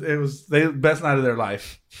 and it was the best night of their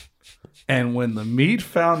life. And when the meet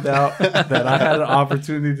found out that I had an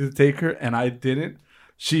opportunity to take her and I didn't,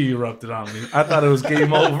 she erupted on me. I thought it was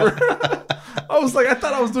game over. I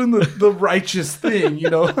thought I was doing the righteous thing,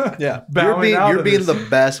 Yeah, Bowing out you're of being this. the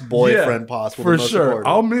best boyfriend Yeah, possible. for the most sure. supportive.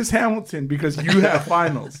 I'll miss Hamilton because you have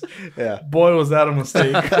finals. Yeah. Boy, was that a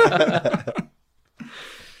mistake.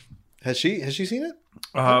 Has she seen it?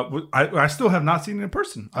 I still have not seen it in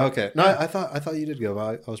person. Okay. No, I thought you did go.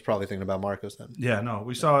 I was probably thinking about Marcos then. Yeah, no,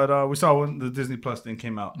 we saw it. We saw when the Disney Plus thing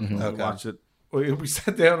came out. We Okay. watched it. We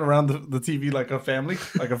sat down around the TV like a family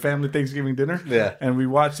Thanksgiving dinner. Yeah. And we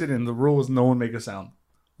watched it, and the rule is no one make a sound.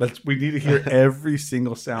 We need to hear every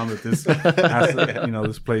single sound that this has to,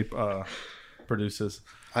 this play produces.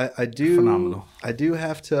 I do. Phenomenal. I do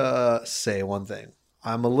have to say one thing.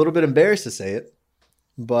 I'm a little bit embarrassed to say it,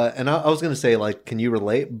 but I was gonna say like, can you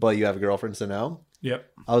relate? But you have a girlfriend, so no. Yep.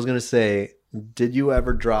 I was gonna say, did you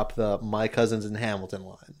ever drop the "My Cousins in Hamilton"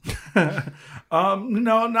 line?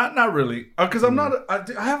 No, not really. Because I'm not. I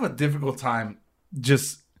have a difficult time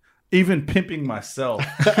just even pimping myself.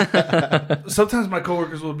 Sometimes my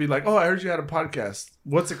coworkers will be like, "Oh, I heard you had a podcast.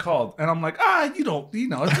 What's it called?" And I'm like,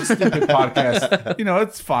 it's a stupid podcast.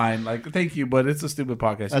 It's fine. Like, thank you, but it's a stupid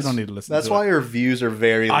podcast. You don't need to listen. That's to why it. your views are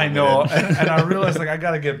very limited. I know, and I realized like I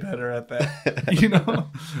gotta get better at that.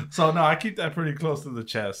 So no, I keep that pretty close to the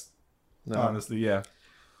chest. No. Honestly, yeah.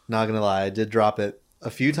 Not gonna lie, I did drop it a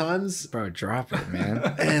few times, Bro, drop it, man.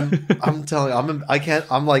 and I'm telling you, I can't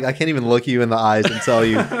even look you in the eyes and tell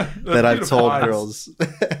you that I've beautiful told eyes. girls.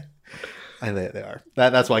 And they are.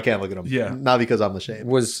 That's why I can't look at them. Yeah. Not because I'm ashamed.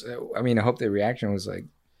 I hope the reaction was like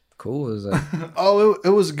cool. It was like, Oh, it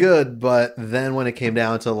was good, but then when it came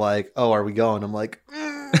down to like, oh, are we going? I'm like,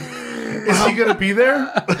 Is he gonna be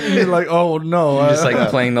there? And you're like, oh no. just like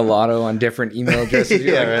playing the lotto on different email addresses.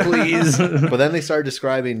 You're Yeah, like, please. but then they started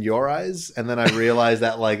describing your eyes, and then I realized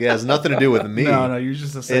that like it has nothing to do with me. No, you're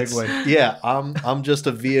just a It's segue. yeah, I'm just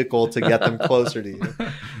a vehicle to get them closer to you.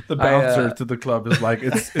 The bouncer to the club is like,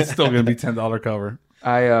 it's still gonna be $10 cover.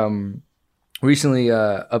 I recently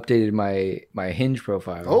updated my Hinge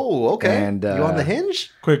profile. Oh, okay. And, you on the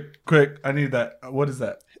Hinge? Quick, I need that. What is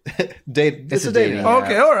that? Date. It's a a dating. dating app. app.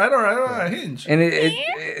 Okay, all right. Hinge. And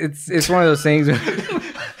it's one of those things.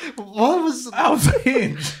 What was? That was a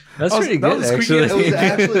Hinge. That's That was- pretty that good, was squeaky. actually. It was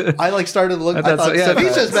actually. I like started looking. I thought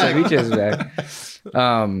Ceviche's back. Ceviche's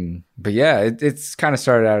back. But yeah, it's kind of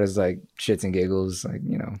started out as like shits and giggles, like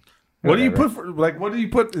What do you whatever. put for like? What do you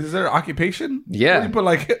put? Is there an occupation? Yeah. What do you put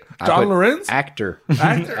like I John put Lorenz? actor,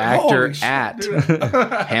 Actor? actor Holy shit, at dude.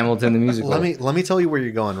 Hamilton the musical. Let me tell you where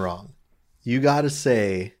you're going wrong. You got to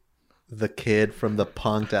say the kid from the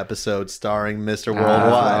Punked episode starring Mr.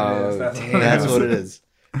 Worldwide. Oh, That's damn. That's what it is.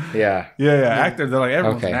 Yeah, Yeah, actor. They're like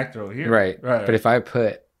everyone's Okay. an actor over here, right. But if I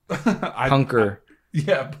put punker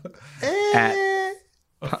yeah, at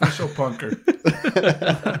official punker.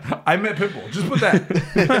 I met Pitbull. Just put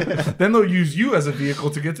that. Then they'll use you as a vehicle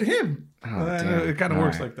to get to him. damn. It kind of All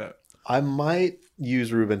works right. like that. I might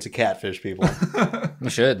use Ruben to catfish people. you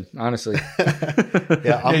should honestly. Yeah,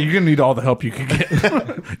 Yeah, you're gonna need all the help you can get.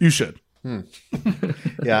 You should.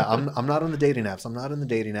 yeah. I'm not on the dating apps. I'm not in the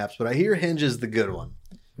dating apps, but I hear Hinge is the good one.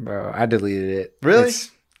 Bro, I deleted it. Really?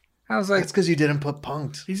 I was like, That's because you didn't put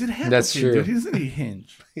Punked. He's in Hamilton. That's true. Dude. He's in a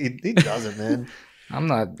Hinge. He doesn't, man. I'm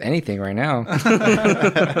not anything right now.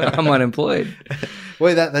 I'm unemployed.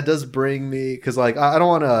 Wait, that does bring me because like I don't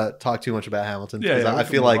want to talk too much about Hamilton. Yeah, because yeah, we I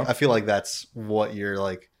can feel move like on. I feel like that's what you're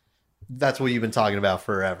like. That's what you've been talking about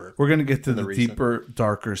forever. We're gonna get to the recent. deeper,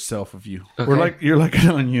 darker self of you. Okay. You're like an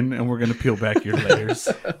onion, and we're gonna peel back your layers.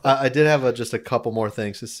 I did have just a couple more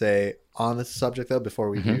things to say on this subject though before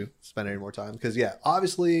we do spend any more time because yeah,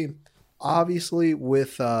 obviously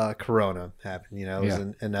with Corona happened, it was Yeah.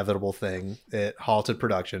 an inevitable thing. It halted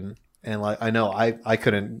production, and like I know I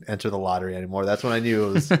couldn't enter the lottery anymore. That's when I knew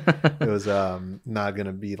it was not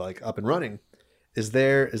gonna be like up and running. Is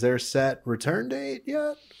there a set return date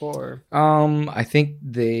yet or? I think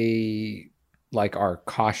they like are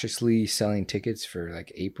cautiously selling tickets for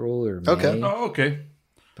like April or May. Okay. Oh, okay.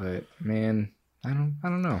 But man, I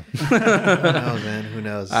don't know. Who knows, man? Who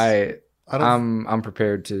knows? I don't. I'm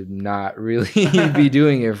prepared to not really be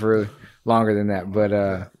doing it for longer than that.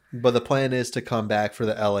 But But the plan is to come back for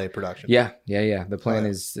the LA production. yeah. The plan Right.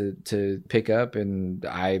 is to pick up, and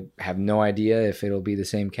I have no idea if it'll be the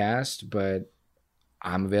same cast, but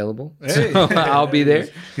I'm available. Hey. So I'll be there.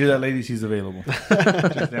 Hear that, lady? She's available.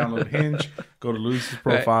 Just download Hinge, go to Luis's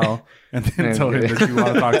profile, and then And- tell him that you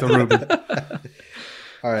want to talk to Ruben.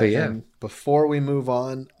 All right. But yeah. And before we move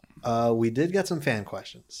on, we did get some fan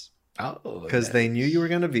questions Oh, because they knew you were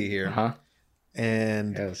going to be here. huh?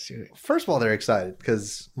 And Yeah, let's do it. first of all, they're excited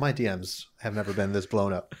because my DMs have never been this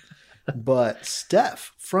blown up. But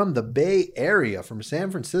Steph from the Bay Area, from San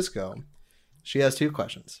Francisco, she has two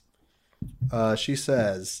questions. She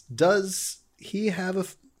says, "Does he have a?"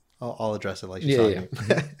 I'll address it like she's Yeah,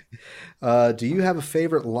 talking. Do you have a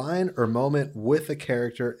favorite line or moment with a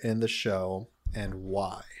character in the show, and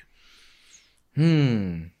why?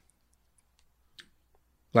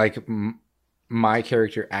 Like my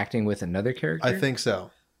character acting with another character. I think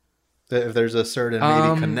so. If there's a certain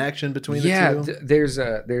maybe connection between the two. There's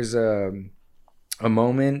a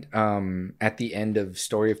moment at the end of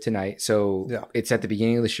Story of Tonight. So it's at the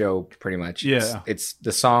beginning of the show, pretty much. Yeah. It's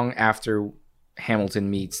the song after Hamilton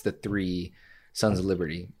meets the three Sons of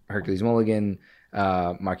Liberty: Hercules Mulligan,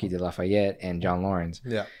 Marquis de Lafayette, and John Lawrence.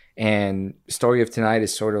 Yeah. And Story of Tonight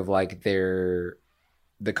is sort of like the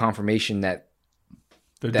confirmation that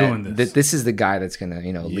They're doing this. that this is the guy that's gonna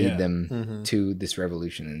lead them to this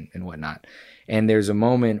revolution and whatnot. And there's a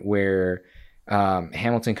moment where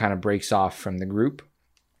Hamilton kind of breaks off from the group,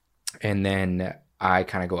 and then I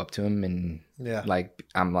kind of go up to him and like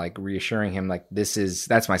I'm like reassuring him like that's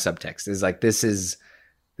my subtext is like this is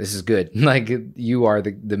good, like you are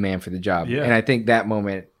the man for the job. And I think that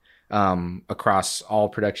moment across all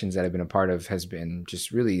productions that I've been a part of has been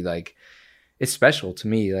just really like it's special to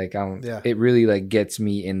me. Like it really like gets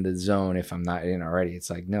me in the zone if I'm not in already.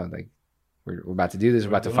 It's like no, like we're about to do this. We're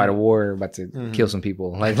about to fight a war. We're about to kill some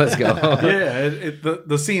people. Like let's go.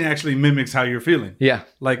 The scene actually mimics how you're feeling. Yeah,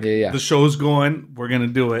 like the show's going. We're gonna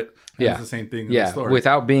do it. And it's the same thing. In the story.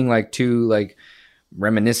 Without being like too like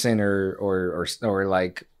reminiscent or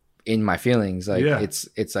like in my feelings. Like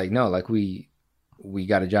it's like no, like we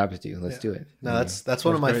got a job to do. Let's do it. No, that's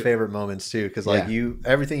one of my favorite moments too, because like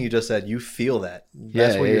everything you just said, you feel that.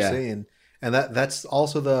 That's what you're seeing. And that's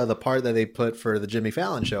also the part that they put for the Jimmy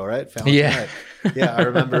Fallon show, right? Fallon Tonight. Yeah, I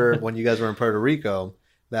remember when you guys were in Puerto Rico,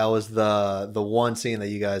 that was the one scene that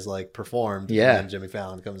you guys like performed. Yeah. And then Jimmy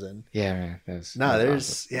Fallon comes in. Yeah, man. There's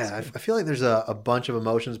awesome. I feel like there's a bunch of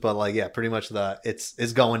emotions, but like pretty much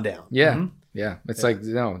it's going down. Yeah. Mm-hmm. Yeah. It's like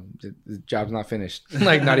no, the job's not finished.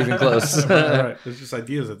 Like not even close. Right. It's just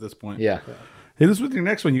ideas at this point. Yeah. Hit us with your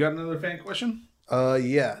next one. You got another fan question?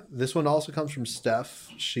 This one also comes from Steph.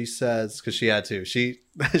 She says, because she had to, she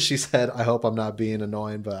said, I hope I'm not being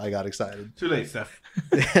annoying, but I got excited. Too late, Steph.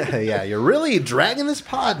 Yeah, you're really dragging this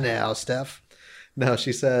pod now, Steph. No,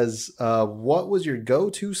 she says, what was your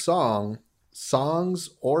go-to songs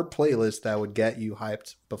or playlist that would get you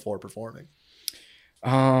hyped before performing?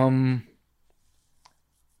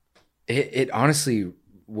 It honestly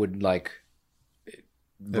would like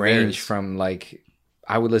range from like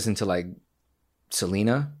I would listen to like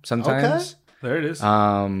Selena sometimes. Okay. There it is.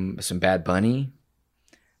 Some Bad Bunny.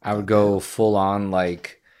 I would go full on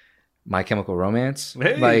like My Chemical Romance.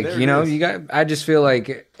 Hey, like I just feel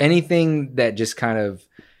like anything that just kind of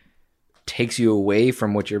takes you away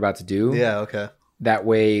from what you're about to do. Yeah, okay. That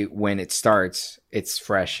way when it starts, it's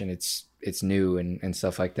fresh and it's new and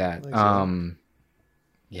stuff like that.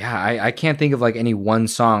 I can't think of like any one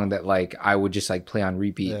song that like I would just like play on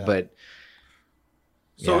repeat, but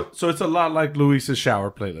so it's a lot like Luis's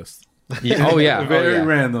shower playlist. Yeah. Oh yeah. Very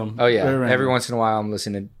random. Oh yeah. Very random. Every once in a while I'm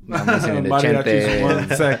listening to Chente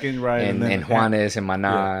and Juanes and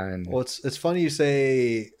Maná. Well, it's funny you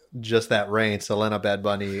say just that range, Selena, Bad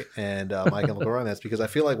Bunny, and My Chemical Romance, because I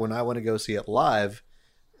feel like when I went to go see it live,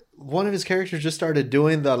 one of his characters just started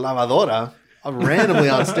doing the lavadora randomly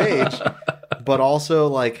on stage, but also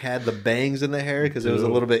like had the bangs in the hair because it was a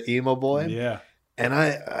little bit emo boy. Yeah. And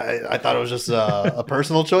I thought it was just a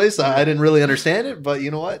personal choice. I didn't really understand it, but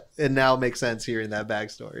you know what? It now makes sense hearing that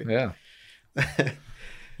backstory. Yeah.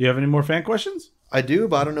 You have any more fan questions? I do,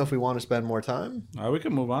 but I don't know if we want to spend more time. We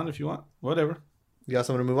can move on if you want. Whatever. You got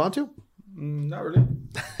something to move on to? Not really.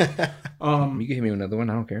 You can hit me with another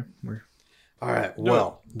one. I don't care. All right.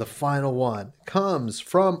 Well, the final one comes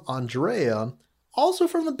from Andrea, also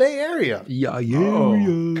from the Bay Area. Yeah.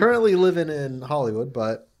 Currently living in Hollywood,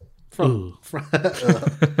 but from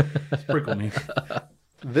Sprinkle me.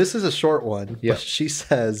 This is a short one. Yeah. She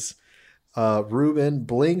says, Ruben,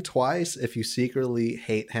 blink twice if you secretly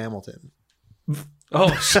hate Hamilton.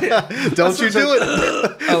 Oh shit! Don't you do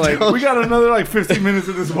it. We got another 15 minutes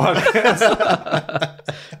of this podcast.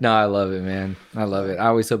 No, I love it, man. I love it. I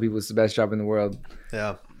always tell people it's the best job in the world.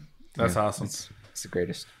 Yeah. That's awesome. It's the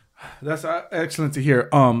greatest. That's excellent to hear.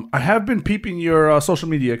 I have been peeping your social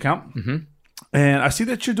media account, and I see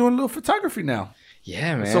that you're doing a little photography now.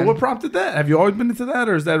 Yeah, man. So what prompted that? Have you always been into that,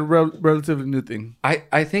 or is that a relatively new thing?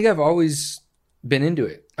 I think I've always been into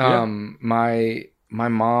it. Yeah. My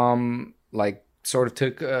mom sort of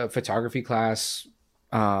took a photography class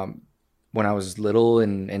when I was little,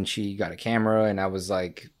 and she got a camera, and I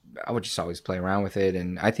would just always play around with it.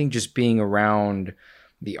 And I think just being around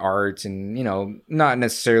the arts and, not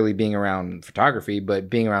necessarily being around photography, but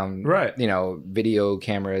being around, video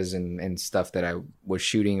cameras and stuff that I was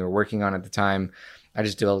shooting or working on at the time, I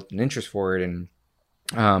just developed an interest for it. And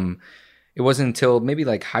it wasn't until maybe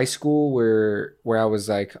like high school where I was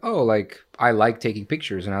like, oh, like I like taking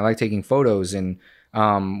pictures and I like taking photos. And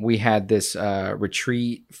we had this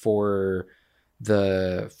retreat for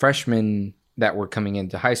the freshmen that were coming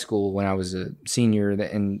into high school when I was a senior,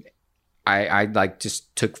 and I like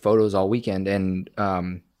just took photos all weekend. And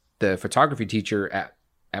the photography teacher at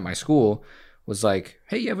my school was like,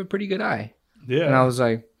 hey, you have a pretty good eye. Yeah. And I was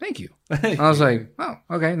like, thank you. I was like, oh,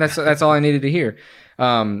 okay. That's all I needed to hear.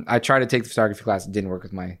 I tried to take the photography class. It didn't work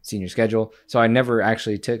with my senior schedule. So I never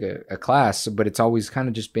actually took a class, but it's always kind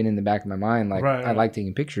of just been in the back of my mind. Like, Right. I like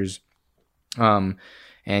taking pictures.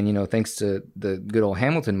 And, you know, thanks to the good old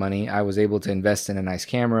Hamilton money, I was able to invest in a nice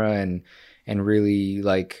camera and really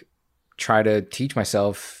like try to teach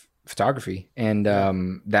myself photography. And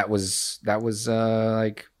that was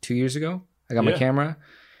like 2 years ago. I got my Yeah. camera,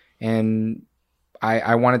 and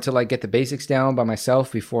I wanted to like get the basics down by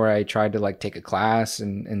myself before I tried to like take a class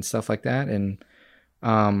and stuff like that. And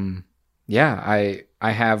yeah,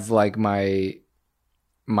 I have like my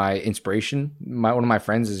inspiration. One of my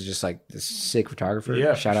friends is just like this sick photographer.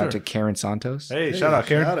 Yeah, Shout for out to sure. Karen Santos. Hey, shout out,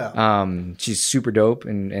 Karen. Shout out. She's super dope,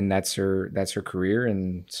 and that's her career.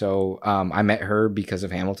 And so I met her because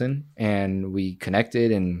of Hamilton, and we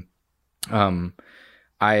connected. And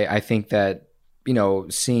I think that, you know,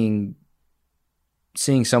 seeing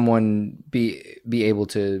someone be able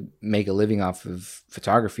to make a living off of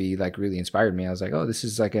photography like really inspired me. I was like, oh, this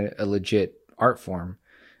is like a legit art form.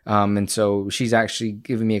 And so she's actually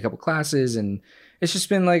given me a couple classes, and it's just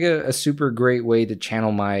been like a super great way to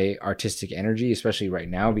channel my artistic energy, especially right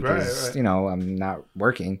now because, Right. you know, I'm not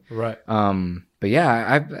working. Right. But yeah,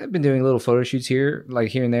 I've been doing little photo shoots here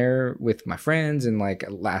and there with my friends. And like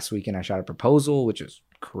last weekend I shot a proposal, which was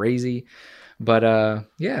crazy. But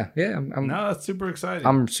yeah, I'm No, that's super exciting.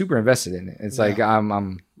 I'm super invested in it. It's like I'm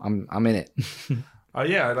in it.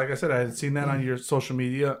 Yeah, like I said, I had seen that on your social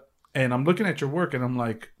media, and I'm looking at your work, and I'm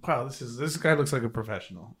like, wow, this guy looks like a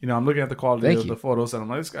professional. You know, I'm looking at the quality Thank of you. the photos, and I'm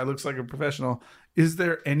like, this guy looks like a professional. Is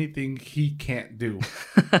there anything he can't do?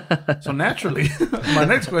 So naturally, my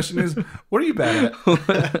next question is, what are you bad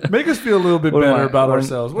at? Make us feel a little bit What am better I- about what am-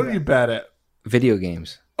 ourselves. What are you bad at? Video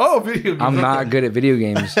games. Oh, video games. I'm not good at video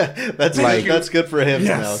games. That's Like- that's good for him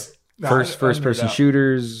Yes. No, First I person no doubt.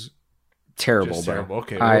 shooters, terrible, Just bro. terrible.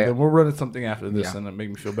 Okay, well, I- then we're running something after this, Yeah. and it make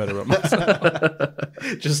me feel better about myself.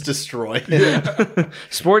 now. Just destroy him.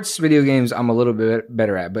 Sports video games I'm a little bit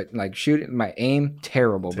better at, but like shooting, my aim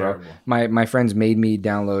terrible, bro. Terrible. My friends made me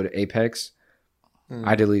download Apex.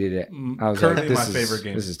 I deleted it. I was Currently like, this my is favorite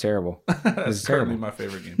game. This is terrible. That's is currently terrible. my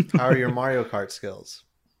favorite game. How are your Mario Kart skills?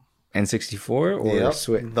 N64 or Yep,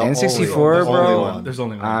 Switch? the only N64, one, the bro. only one. There's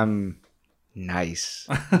only one. I'm nice.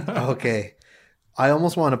 Okay. I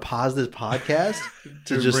almost want to pause this podcast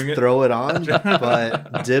to To just bring it- throw it on,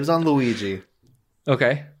 but dibs on Luigi.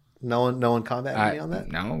 Okay. No one combating me on that.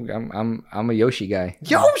 No, I'm a Yoshi guy.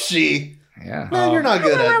 Yoshi, Yeah. man, you're not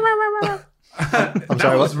good at. I'm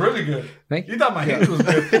sorry, That was what? really good. Thank You thought my English was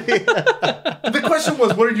good. The question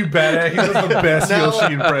was, what are you bad at? He does the best No,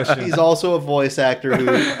 Yoshi impression. He's also a voice actor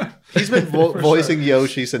he's been voicing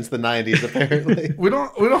Yoshi since the 90s, apparently. We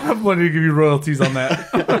don't have money to give you royalties on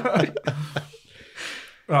that.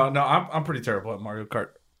 No, I'm pretty terrible at Mario Kart.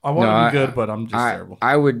 I want to be good, but I'm just terrible.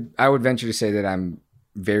 I would venture to say that I'm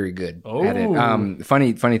very good at it. Oh.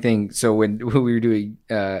 Funny thing. So when we were doing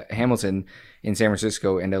Hamilton in San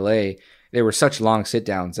Francisco and LA, there were such long sit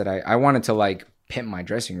downs that I wanted to like pimp my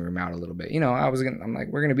dressing room out a little bit. You know, I'm like,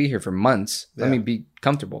 we're gonna be here for months. Let me be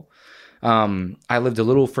comfortable. I lived a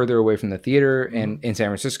little further away from the theater and in San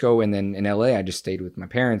Francisco, and then in LA, I just stayed with my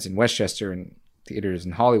parents in Westchester and theaters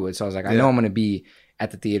in Hollywood. So I was like, I know I'm gonna be at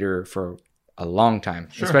the theater for a long time,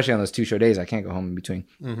 especially on those 2 show days. I can't go home in between.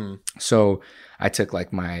 Mm-hmm. So I took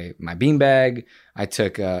like my beanbag, I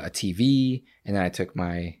took a TV, and then I took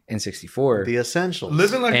my N64. The essentials.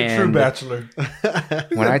 Living like a true And- bachelor.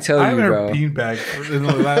 When I tell I you, haven't bro, heard beanbag in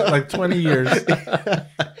like 20 years.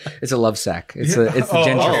 it's a love sack. It's the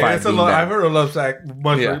gentrified it's a lo- beanbag. I've heard a love sack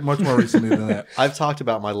much more recently than that. I've talked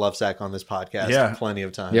about my love sack on this podcast Yeah. plenty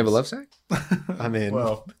of times. You have a love sack? I mean,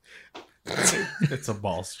 Well, it's a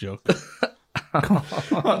balls joke.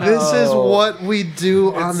 this is what we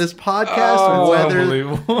do on this podcast, whether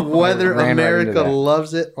Unbelievable. Ran right into America that.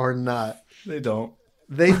 loves it or not. They don't.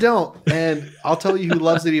 They don't. And I'll tell you who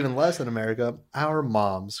loves it even less than America, our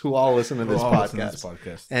moms, who all listen to this We'll all listen to podcast. this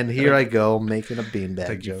podcast. And here I go making a beanbag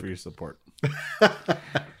Thank you joke. for your support.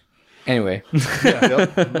 Anyway,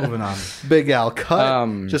 Moving on. Big Al,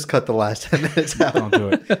 cut. Just cut the last 10 minutes out. Don't do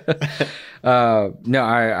it. no,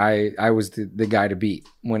 I was the guy to beat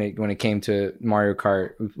when it came to Mario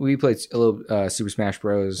Kart. We played a little Super Smash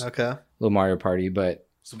Bros. Okay. Little Mario Party, but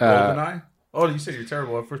Some GoldenEye? Oh, you said you're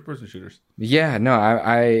terrible at first-person shooters. yeah, no,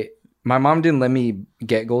 I my mom didn't let me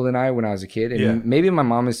get GoldenEye when I was a kid, and Yeah. maybe my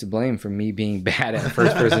mom is to blame for me being bad at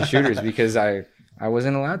first-person shooters because I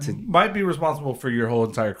wasn't allowed to. Might be responsible for your whole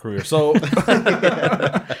entire career. So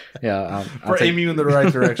Yeah, for aiming you in the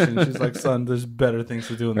right direction, she's like, son, there's better things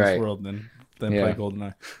to do in this Right. world than Yeah. play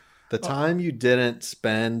GoldenEye. The time you didn't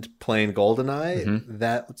spend playing GoldenEye,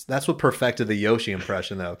 that's what perfected the Yoshi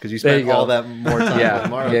impression, though, because you There spent you go. all that more time yeah, with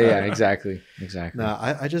Mario yeah, Kart. exactly. No,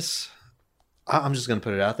 I'm just gonna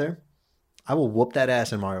put it out there. I will whoop that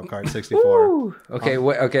ass in Mario Kart 64. Woo! Okay,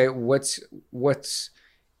 what's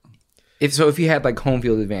if you had like home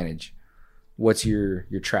field advantage, what's your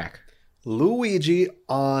track? Luigi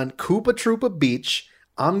on Koopa Troopa Beach.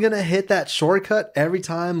 I'm gonna hit that shortcut every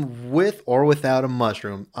time with or without a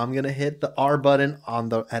mushroom. I'm gonna hit the R button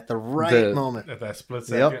at the right moment, At that split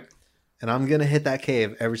second. Yep. and I'm gonna hit that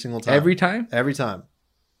cave every single time. Every time? Every time.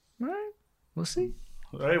 All right, we'll see.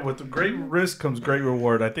 Hey, with the great risk comes great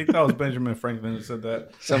reward. I think that was Benjamin Franklin who said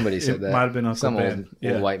that. Somebody said It that. might have been Uncle Some Ben.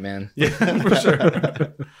 old white man. Yeah, for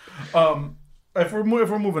sure. If we're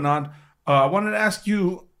moving on, I wanted to ask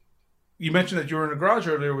you. You mentioned that you were in a garage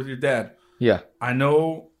earlier with your dad. Yeah. I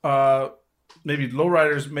know maybe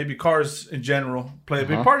lowriders, maybe cars in general, play a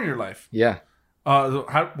big part in your life. Yeah.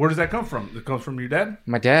 Where does that come from? It comes from your dad?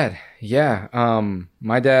 My dad. Yeah.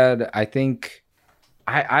 My dad, I think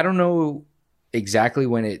I don't know exactly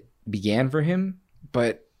when it began for him,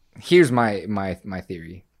 but here's my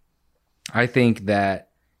theory. I think that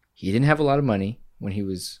he didn't have a lot of money when he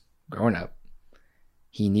was growing up.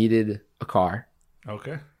 He needed a car.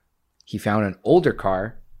 Okay. He found an older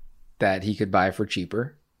car that he could buy for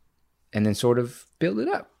cheaper and then sort of build it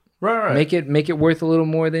up. Right. Make it worth a little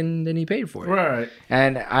more than he paid for it. Right.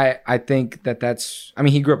 And I think that's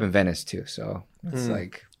he grew up in Venice too, so it's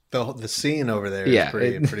like The scene over there is Yeah,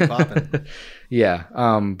 pretty popping. yeah.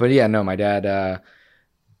 But yeah, no, my dad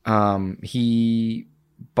he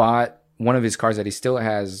bought one of his cars that he still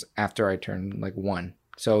has after I turned like 1.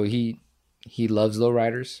 So he loves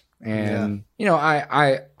lowriders. And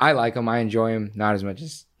I like him. I enjoy him, not as much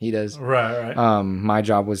as he does. Right. My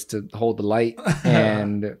job was to hold the light,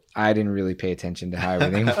 and I didn't really pay attention to how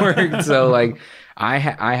everything worked. So like, I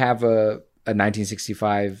have a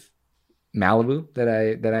 1965 Malibu that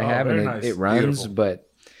I have, very and nice. it runs. Beautiful. But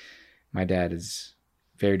my dad is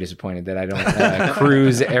very disappointed that I don't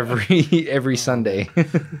cruise every Sunday.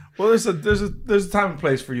 Well, there's a time and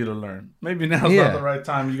place for you to learn. Maybe now's Yeah. not the right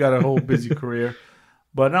time. You got a whole busy career,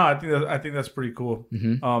 but no, I think that's pretty cool.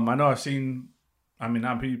 Mhm. I know I've seen. I mean,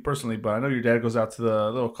 not me personally, but I know your dad goes out to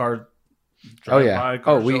the little car. Oh yeah. drive-by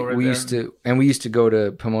car We show right we there. used to go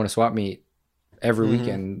to Pomona Swap Meet every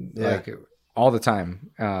weekend, Yeah. like all the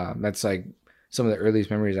time. That's like some of the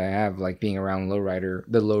earliest memories I have, like being around the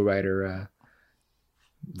lowrider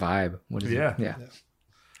vibe. What is Yeah. it? Yeah.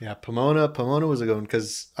 Yeah, Pomona was a good one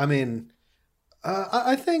because I mean,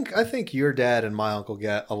 I think your dad and my uncle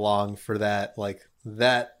get along for that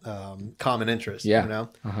common interest. Yeah. You know,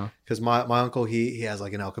 Uh-huh. because my uncle he has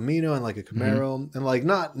like an El Camino and like a Camaro and like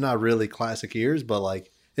not really classic years, but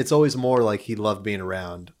like it's always more like he loved being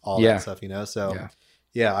around all Yeah. that stuff. You know, so Yeah.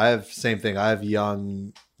 yeah, I have same thing. I have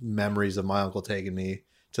young memories of my uncle taking me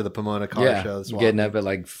to the Pomona car Yeah. show. Swap Getting meet. up at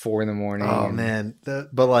like 4 a.m. Oh man,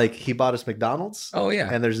 but like he bought us McDonald's. Oh yeah.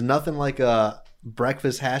 And there's nothing like a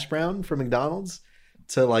breakfast hash brown from McDonald's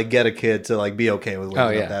to like get a kid to like be okay with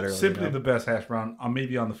waking yeah. up that early. Simply you know? the best hash brown,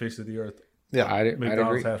 maybe on the face of the earth. Yeah. I'd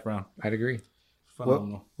McDonald's agree. hash brown, I'd agree.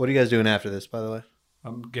 phenomenal. What are you guys doing after this, by the way?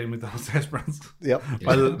 I'm getting McDonald's hash browns Yep.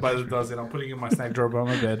 by the dozen. I'm putting it in my snack drawer by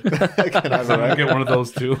my bed. Can I have I'm a gonna get one of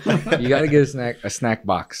those too. You got to get a snack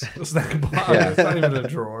box. A snack box. Yeah. It's not even a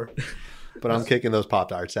drawer. But I'm kicking those Pop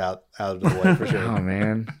Tarts out of the way for sure. Oh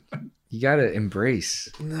man, you got to embrace.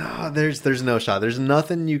 No, there's no shot. There's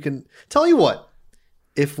nothing you can tell you what.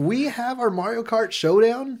 If we have our Mario Kart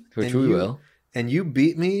showdown, Which and we you- will. and you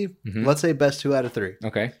beat me, Mhm. let's say best 2 out of 3,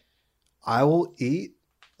 Okay. I will eat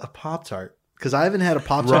a Pop Tart because I haven't had a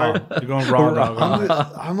Pop Raw. Tart. You're going raw dog.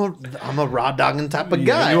 I'm a raw dogging type of Yeah,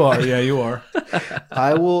 guy. you are. Yeah, you are.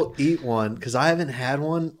 I will eat one because I haven't had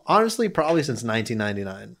one honestly probably since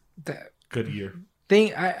 1999. That Good year.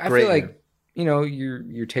 thing, I Great feel like year.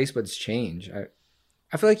 your taste buds change.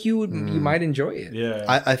 I feel like you might enjoy it. Yeah.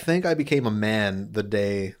 I think I became a man the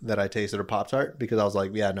day that I tasted a Pop Tart because I was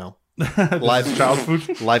like, yeah, no, Life, child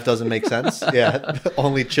food. life doesn't make sense. Yeah,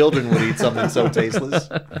 only children would eat something so tasteless.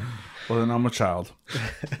 Well, then I'm a child.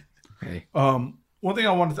 Hey, One thing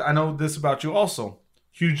I know this about you also.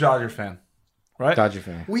 Huge Dodger fan, right? Dodger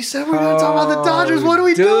fan. We said we're going to talk about the Dodgers. What are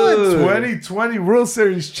we dude. doing? 2020 World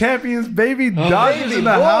Series champions, baby. Dodgers baby, in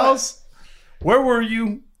the boy. house. Where were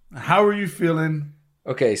you? How are you feeling?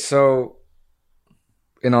 Okay, so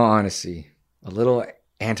in all honesty, a little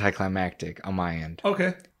anticlimactic on my end.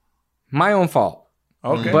 Okay. My own fault.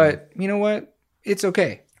 Okay. But you know what? It's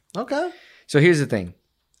okay. Okay. So here's the thing.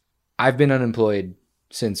 I've been unemployed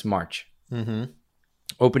since March. Mm-hmm.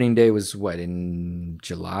 Opening day was what, in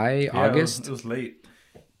July, Yeah, August? It was late.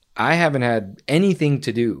 I haven't had anything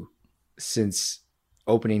to do since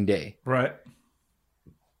opening day. Right.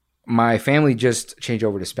 My family just changed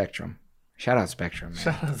over to Spectrum. Shout out Spectrum, man.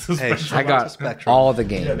 Shout out to Hey, Spectrum. I got Spectrum. all the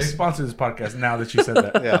Yeah, they games. sponsored this podcast now that you said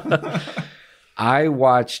that. Yeah. I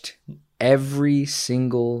watched every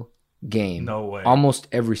single game. No way. Almost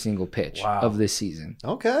every single pitch Wow. of this season.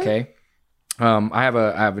 Okay. Okay. I have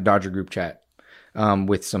a Dodger group chat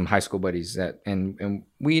with some high school buddies and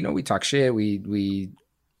we talk shit. We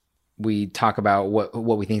talk about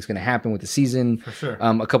what we think is going to happen with the season. For sure.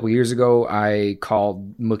 A couple years ago, I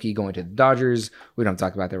called Mookie going to the Dodgers. We don't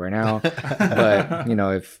talk about that right now, but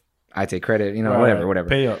if I take credit, Right. whatever.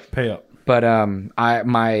 Pay up. But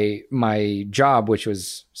my job, which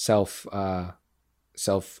was self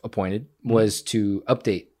appointed, was to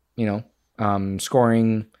update,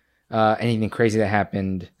 scoring, anything crazy that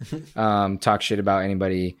happened, talk shit about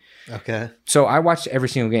anybody. Okay. So I watched every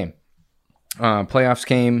single game. Playoffs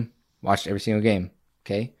came, watched every single game.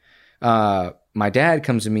 Okay. My dad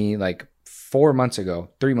comes to me like 3 months ago,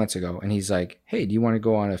 and he's like, "Hey, do you want to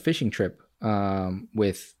go on a fishing trip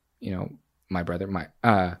with my brother, my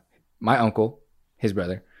uncle, his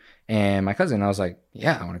brother, and my cousin?" I was like,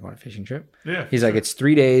 "Yeah, I want to go on a fishing trip." Yeah. He's like, "It's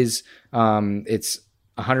 3 days. It's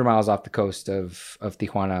 100 miles off the coast of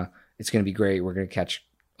Tijuana. It's gonna be great. We're gonna catch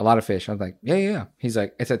a lot of fish." I was like, "Yeah." He's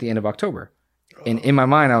like, "It's at the end of October," and in my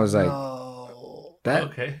mind, I was like, Oh. "That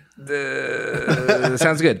Okay.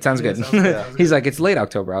 sounds good. Sounds good." sounds good. He's like, "It's late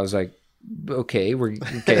October." I was like, "Okay, we're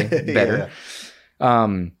okay, better."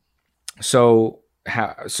 So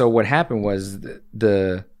what happened was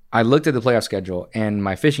I looked at the playoff schedule and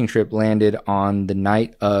my fishing trip landed on the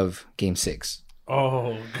night of Game 6.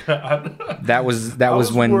 Oh God. That was I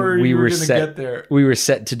when worried we you were gonna set. get there. We were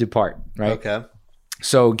set to depart. Right. Okay.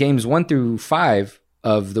 So games 1 through 5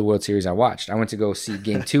 of the World Series I watched. I went to go see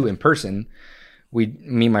Game 2 in person. Me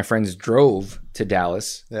and my friends drove to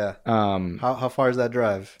Dallas. Yeah. How far is that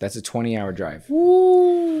drive? That's a 20-hour drive.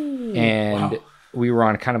 And Wow. we were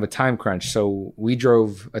on kind of a time crunch. So we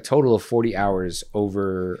drove a total of 40 hours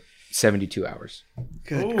over 72 hours.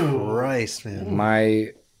 Good Ooh. Christ, man. My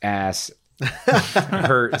ass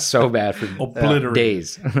hurt so bad for Obliterated.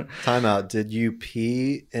 days. Time out. Did you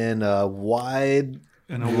pee in a wide?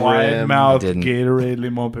 In a wide mouth Didn't. Gatorade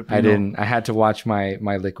Limon Pepino. I didn't. I had to watch my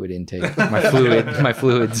liquid intake, my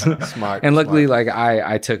fluids. Smart. And luckily, smart.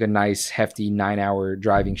 I took a nice hefty 9-hour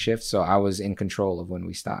driving shift, so I was in control of when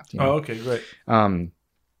we stopped. Oh, okay, great.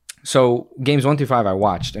 So games 1 through 5 I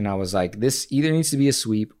watched, and I was like, this either needs to be a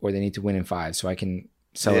sweep or they need to win in 5, so I can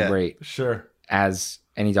celebrate Sure. as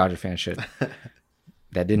any Dodger fan should.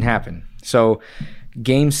 That didn't happen. So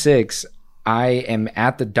game 6, I am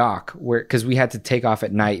at the dock because we had to take off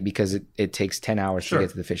at night because it takes 10 hours Sure. to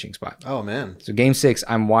get to the fishing spot. Oh man. So game 6,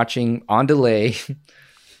 I'm watching on delay,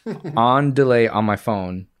 on my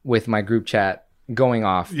phone with my group chat going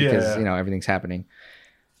off because Yeah. everything's happening.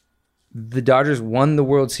 The Dodgers won the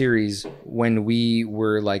World Series when we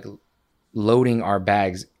were like loading our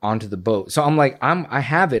bags onto the boat. So I'm like, I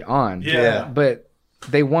have it on, Yeah. but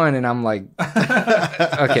they won, and I'm like,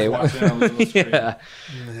 okay, Watching on the little screen. yeah.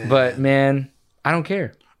 But man, I don't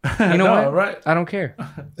care. You know No, what? right. I don't care.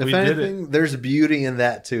 If We did anything, there's beauty in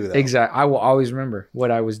that too, though. Exactly. I will always remember what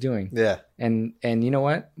I was doing. Yeah. And you know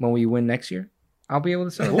what? When we win next year, I'll be able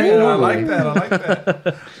to celebrate. Yeah, I like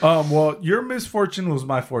that. Well, your misfortune was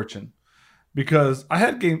my fortune because I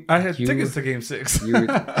had tickets to Game 6, You- and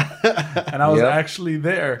I was Yep. actually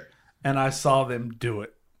there, and I saw them do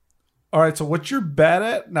it. All right, so what you're bad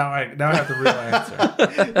at now? I have the real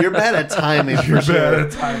answer. You're bad at timing for You're bad sure.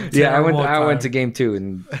 at time. Yeah, I went Terrible to time. game 2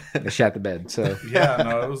 and I shat the bed. So Yeah,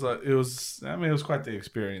 no, it was. I mean, it was quite the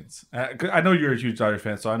experience. I know you're a huge Dodger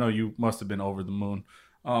fan, so I know you must have been over the moon.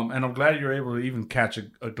 And I'm glad you were able to even catch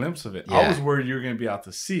a glimpse of it. I Yeah. was worried you were going to be out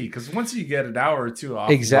to sea because once you get an hour or two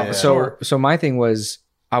off, exactly. off the So shore- so my thing was,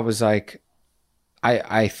 I was like,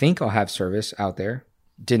 I think I'll have service out there.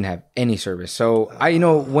 Didn't have any service. So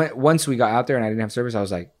once we got out there and I didn't have service, I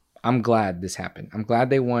was like, I'm glad this happened. I'm glad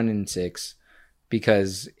they won in 6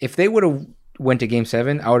 because if they would have went to Game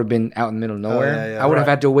 7, I would have been out in the middle of nowhere. I would have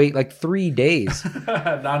had to wait like 3 days.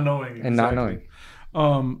 Not knowing. And not knowing.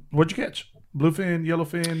 What'd you catch? Bluefin,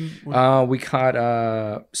 yellowfin? We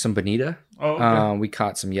caught some bonita. Oh, okay. We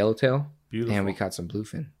caught some yellowtail. Beautiful. And we caught some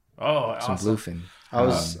bluefin. Oh, Some awesome. bluefin. I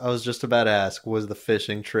was just about to ask, was the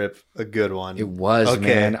fishing trip a good one? It was,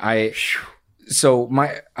 Okay. man.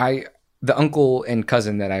 The uncle and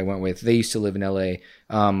cousin that I went with, they used to live in LA.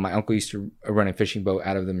 My uncle used to run a fishing boat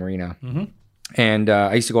out of the marina. Mm-hmm. And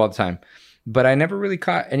I used to go all the time. But I never really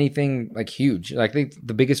caught anything like huge. Like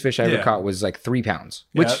the biggest fish I ever caught was like 3 pounds,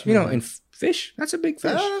 which, Yeah. in fish, that's a big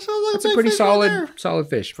fish. That sounds like That's a big pretty fish right there. solid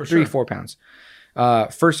fish. For 3, sure. 4 pounds.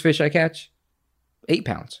 First fish I catch, 8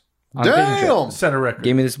 pounds. On a fishing trip. Damn. Set a record.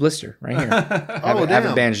 Gave me this blister right here. I have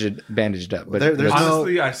damn. it bandaged up. But There's no-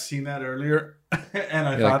 Honestly, I seen that earlier, and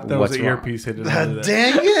I You're thought like, there was what's an wrong? earpiece hidden under that.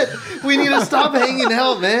 Dang it! We need to stop hanging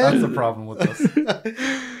out, That's man. the problem with us.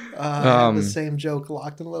 I had the same joke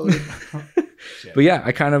locked and loaded. But yeah,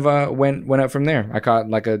 I kind of went up from there. I caught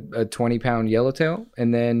like a 20-pound yellowtail,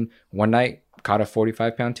 and then one night caught a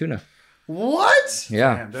 45-pound tuna. What?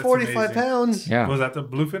 Yeah, Damn, that's 45 amazing. pounds? yeah, Was that the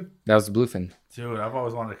bluefin? that was the bluefin. Dude, I've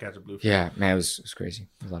always wanted to catch a bluefin. Yeah, man, it was crazy.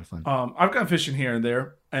 It was a lot of fun. I've gone fishing here and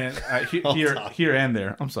there, and Hold on. here and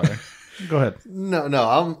there. I'm sorry. Go ahead.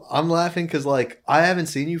 No, I'm laughing because like I haven't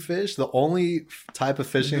seen you fish. The only type of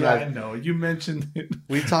fishing I know you mentioned it.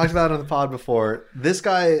 we've talked about on the pod before. This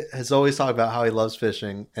guy has always talked about how he loves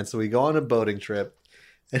fishing, and so we go on a boating trip,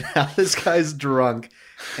 and now this guy's drunk,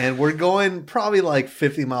 and we're going probably like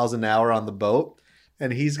 50 miles an hour on the boat,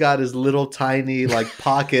 and he's got his little tiny like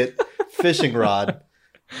pocket fishing rod.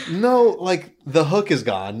 No, like the hook is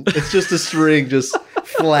gone. It's just a string just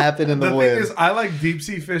flapping in the The wind. thing is, I like deep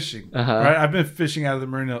sea fishing. Uh-huh. Right, I've been fishing out of the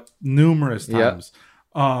marina numerous Yep.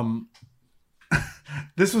 times.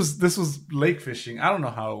 This was lake fishing. I don't know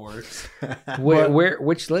how it works.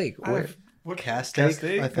 Which lake? Where? What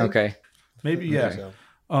Castaic, I think. Okay. Maybe I yeah. think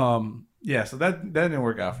so. Yeah, so that didn't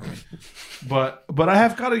work out for me. But I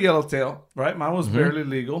have caught a yellowtail, right? Mine was barely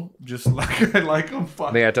legal, just like I like them.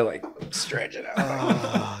 They had to like stretch it out.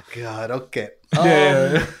 Oh God. Okay.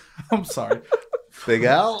 Yeah. I'm sorry. Big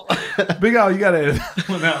Al. Big Al, you gotta edit that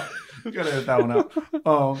one out. You gotta edit that one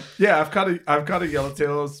out. Yeah, I've caught a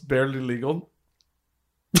yellowtail. It's barely legal.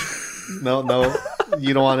 No.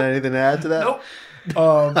 You don't want anything to add to that? Nope.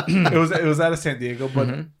 It was out of San Diego,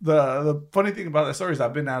 but the funny thing about that story is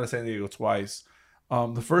I've been out of San Diego twice.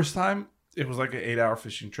 The first time it was like an 8-hour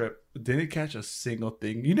fishing trip. Didn't catch a single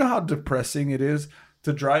thing. You know how depressing it is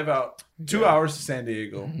to drive out 2 hours to San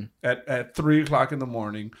Diego at 3:00 in the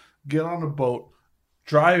morning, get on a boat,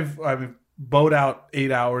 boat out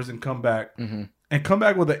 8 hours and come back, and come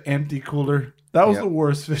back with an empty cooler. That was the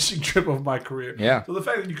worst fishing trip of my career. Yeah. So the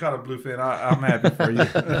fact that you caught a bluefin, I'm happy for you.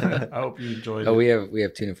 I hope you enjoyed Oh, it. we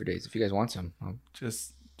have tuna for days. If you guys want some,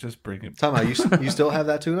 Just bring it. Time out. You still have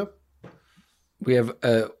that tuna? we have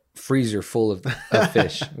a freezer full of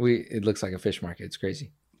fish. It looks like a fish market. It's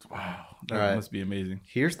crazy. Wow, that All right. must be amazing.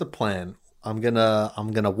 Here's the plan. I'm gonna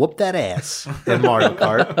whoop that ass in Mario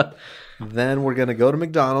Kart. Then we're gonna go to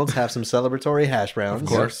McDonald's, have some celebratory hash browns. Of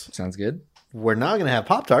course. Sounds good. We're not gonna have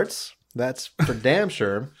Pop-Tarts. That's for damn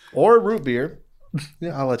sure. Or root beer.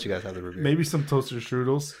 Yeah, I'll let you guys have the root beer. Maybe some toaster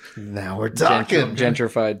strudels. Now we're talking.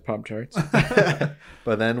 Gentrified Pop-Tarts.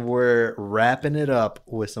 But then we're wrapping it up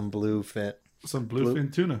with some bluefin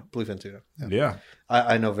tuna. tuna. Yeah. Yeah.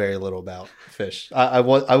 I know very little about fish. I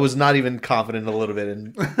was not even confident a little bit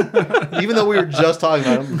in, even though we were just talking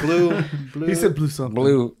about them. Blue. He said blue something.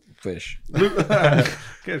 Blue fish.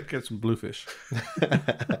 Get some bluefish.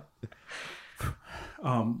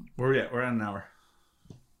 Where we at? We're at an hour.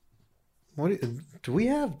 Do we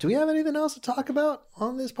have anything else to talk about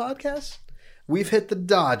on this podcast? We've hit the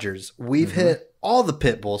Dodgers. We've hit all the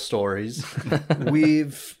Pitbull stories.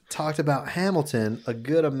 We've talked about Hamilton a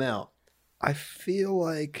good amount. I feel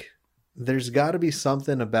like there's got to be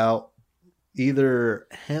something about either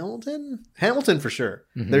Hamilton for sure.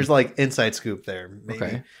 There's like inside scoop there.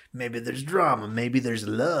 Maybe there's drama. Maybe there's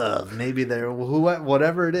love. Maybe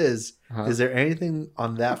whatever it is. Is there anything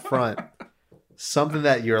on that front? Something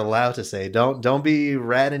that you're allowed to say. Don't be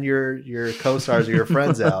ratting your co-stars or your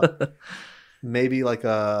friends out. Maybe like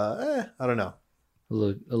I don't know. A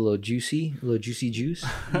little juicy juice.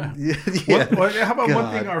 Yeah. How about one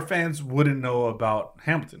God. thing our fans wouldn't know about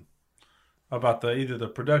Hamilton? About either the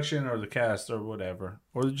production or the cast or whatever,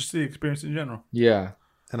 or just the experience in general. Yeah.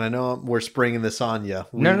 And I know we're springing this on you.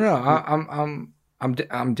 No. I'm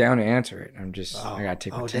down to answer it. I'm just I gotta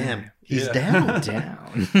take my time. Damn, he's Yeah. down,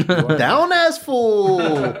 down as full.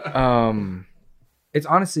 It's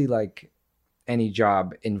honestly like any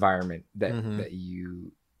job environment that Mhm. that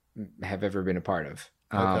you have ever been a part of.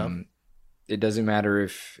 Okay. It doesn't matter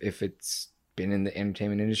if it's been in the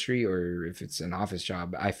entertainment industry or if it's an office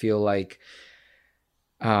job. I feel like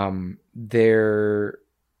there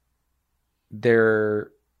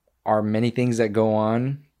are many things that go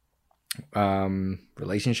on,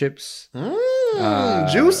 relationships,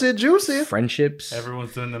 Juicy. friendships.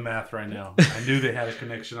 Everyone's doing the math right now. I knew they had a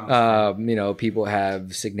connection on. People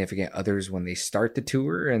have significant others when they start the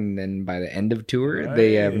tour, and then by the end of tour,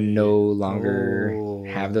 they have no longer Oh.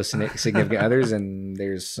 have those significant others, and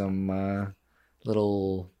there's some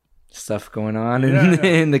little stuff going on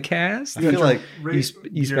in the cast. I feel like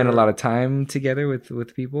You spend a lot of time together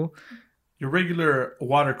with people. your regular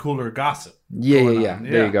water cooler gossip. Yeah. going on.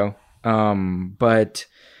 There you go. But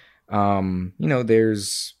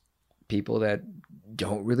there's people that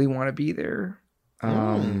don't really want to be there.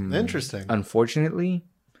 Interesting. Unfortunately,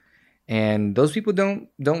 and those people don't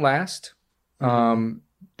last.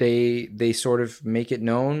 They sort of make it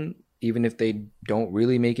known, even if they don't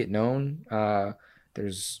really make it known.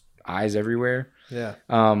 There's eyes everywhere. Yeah.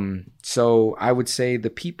 So I would say the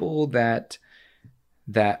people that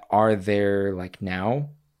are there like now,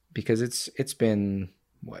 because it's been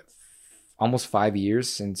almost 5 years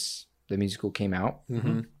since the musical came out.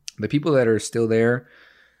 Mhm. The people that are still there,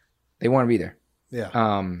 they want to be there. Yeah.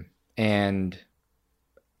 And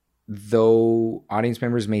though audience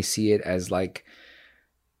members may see it as like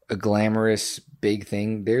a glamorous big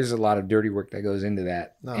thing, there's a lot of dirty work that goes into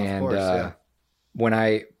that. No, of And course, yeah. when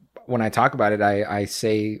I talk about it, I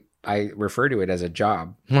say I refer to it as a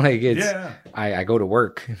job. Like it's I go to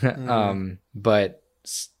work. But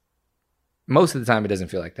most of the time it doesn't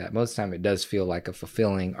feel like that. Most of the time it does feel like a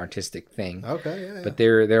fulfilling artistic thing. Okay. Yeah. But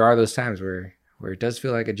there are those times where it does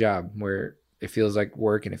feel like a job, where it feels like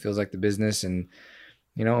work and it feels like the business. And,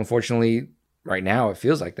 unfortunately right now it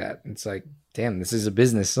feels like that. It's like, damn, this is a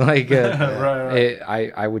business. Like, Right.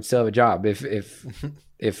 I would still have a job if it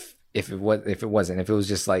wasn't, if it was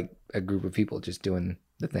just like a group of people just doing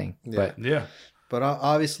the thing. Yeah. But Yeah. But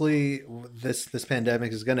obviously, this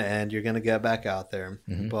pandemic is going to end. You're going to get back out there.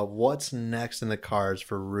 Mhm. But what's next in the cards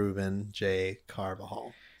for Ruben J.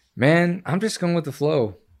 Carvajal? man, I'm just going with the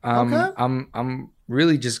flow. Okay. I'm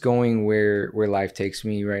really just going where life takes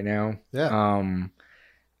me right now. Yeah.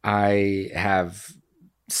 I have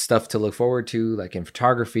stuff to look forward to, like in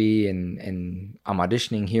photography, and I'm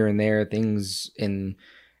auditioning here and there. Things in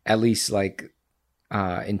at least like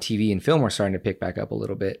in TV and film are starting to pick back up a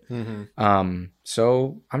little bit. Mm-hmm.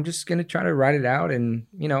 So I'm just gonna try to ride it out, and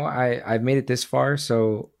I've made it this far,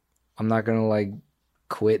 so I'm not gonna like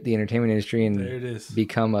quit the entertainment industry There and it is.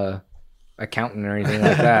 become a accountant or anything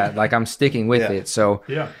like that. Like I'm sticking with Yeah. it. So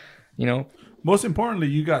Yeah. Most importantly,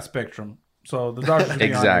 you got Spectrum. So the doctors will be on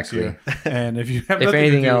next Exactly. year. And if you have If nothing to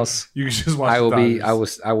anything do, else, you can just watch I will the be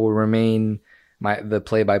Dodgers. I will remain the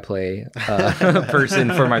play-by-play person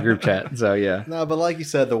for my group chat. So yeah. No, but like you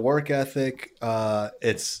said, the work ethic,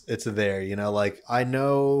 it's there. Like I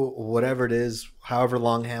know whatever it is, however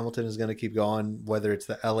long Hamilton is going to keep going, whether it's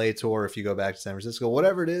the LA tour, if you go back to San Francisco,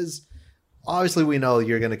 whatever it is. Obviously, we know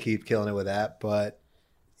you're going to keep killing it with that, but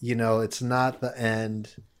it's not the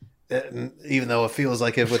end. Even though it feels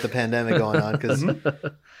like it with the pandemic going on, because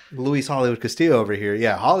Luis Hollywood Castillo over here,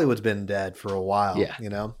 yeah, Hollywood's been dead for a while,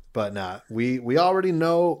 Yeah. But nah, we already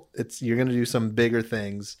know you're going to do some bigger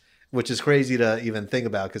things, which is crazy to even think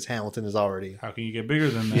about because Hamilton is already, How can you get bigger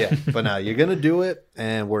than that? yeah. But now you're going to do it,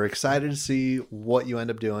 and we're excited to see what you end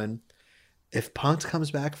up doing. If Punk'd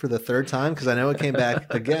comes back for the third time, because I know it came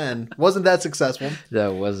back again, wasn't that successful.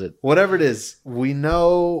 That was it. Whatever it is, we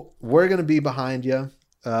know we're going to be behind you.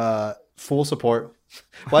 Full support.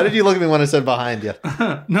 Why did you look at me when I said behind you?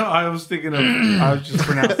 No, I was thinking of. I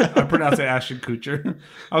pronounced it Ashton Kutcher.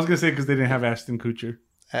 I was gonna say because they didn't have Ashton Kutcher.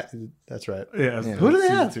 That's right. Yeah. Yeah. Who do they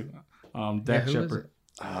season have? 2. Yeah, Dak who was Shepard.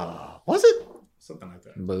 Oh, was it? Something like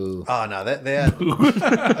that. Boo. Oh no, they had.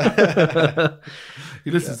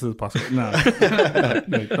 He listens to the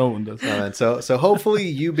podcast. No one does. And so hopefully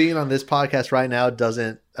you being on this podcast right now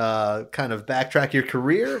doesn't kind of backtrack your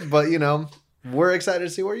career, but we're excited to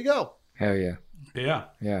see where you go. Hell yeah. Yeah.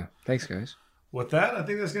 Yeah. Thanks, guys. With that, I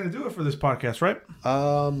think that's gonna do it for this podcast, right?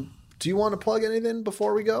 Do you want to plug anything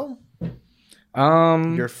before we go?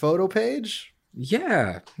 Um. Your photo page?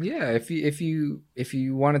 Yeah. If you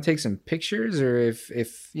want to take some pictures, or if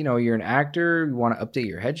you're an actor, you want to update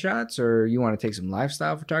your headshots, or you want to take some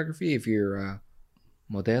lifestyle photography, if you're a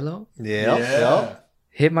modelo, Yeah.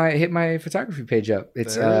 hit my photography page up.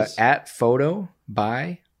 It's There it is. at photo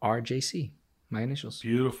by RJC. My initials.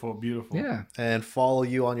 Beautiful, beautiful. Yeah. And follow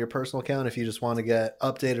you on your personal account if you just want to get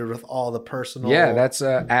updated with all the personal. Yeah, that's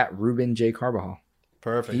at Ruben J. Carbajal.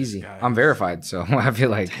 perfect. Easy. guys. I'm verified, so I feel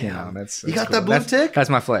like that's You got cool. that blue That's- tick? That's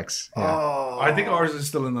my flex. Yeah. Oh, I think ours is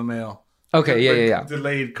still in the mail. Okay, yeah.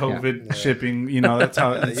 Delayed COVID shipping. You know, that's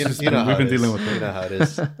how it's just you know we've how been it is. dealing with You it. know how it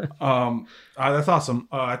is. That's awesome.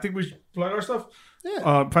 I think we should plug our stuff.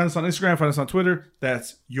 Yeah. Find us on Instagram. Find us on Twitter.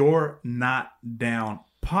 That's You're Not Down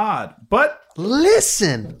Pod. But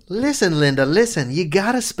Listen, Linda, listen. You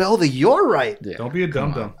gotta spell the "you're" right. Yeah. don't be a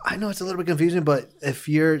dum dum. I know it's a little bit confusing, but if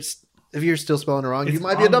you're still spelling it wrong, you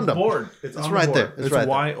might be a dum dum. It's It's on right the there. board. It's It's right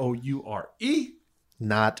there. YOURE.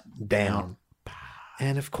 Not down.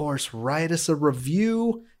 And of course, write us a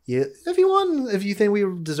review. If you think we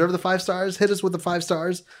deserve the 5 stars, hit us with the 5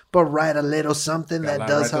 stars. But write a little something that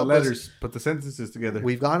does Write the help us. letters. Put the sentences together.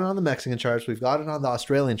 We've got it on the Mexican charts. We've got it on the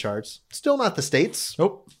Australian charts. Still not the States.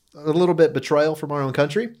 Nope. A little bit betrayal from our own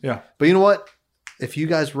country. Yeah. But you know what? If you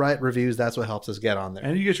guys write reviews, that's what helps us get on there.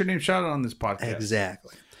 And you get your name shouted on this podcast.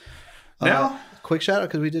 Exactly. Now, Quick shout out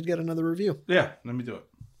because we did get another review. yeah, let me do it.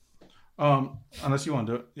 Unless you want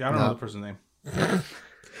to do it. Yeah, I don't know the person's name.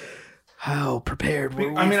 How prepared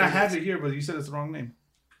were we? I mean, I for have this? it here, but you said it's the wrong name.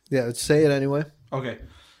 Yeah, say it anyway Okay.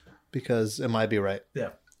 because it might be right. Yeah.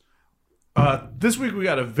 This week we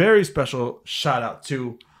got a very special shout out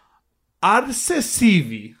to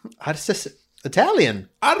Arcesivi. Italian.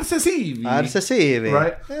 Arcesivi. Arcesivi.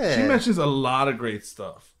 Right? Yeah. She mentions a lot of great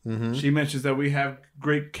stuff. She mentions that we have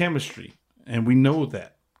great chemistry, and we know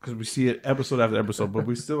that because we see it episode after episode, but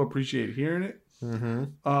we still appreciate hearing it.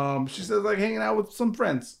 She says like hanging out with some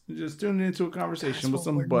friends, just tuning into a conversation with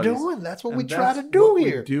some we're buddies. doing. That's what And we try that's to do what we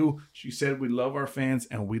here. do. She said we love our fans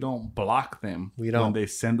and we don't block them. We don't. when they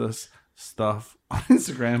send us stuff on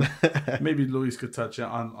Instagram. Maybe Luis could touch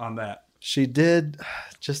on that. She did.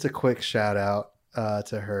 Just a quick shout out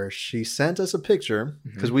to her. She sent us a picture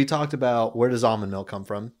because we talked about where does almond milk come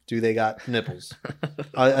from? Do they got nipples?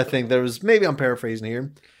 I think there was, maybe I'm paraphrasing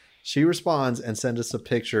here. She responds and sends us a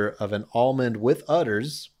picture of an almond with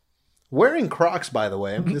udders, wearing Crocs, by the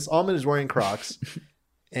way. This almond is wearing Crocs,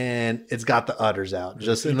 and it's got the udders out,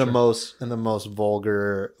 just in the most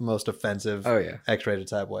vulgar, most offensive, Oh, yeah. X-rated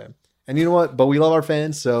type way. And you know what? But we love our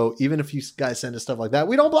fans, so even if you guys send us stuff like that,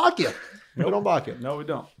 we don't block you. We don't block you. No, we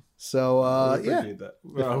don't. So We yeah, appreciate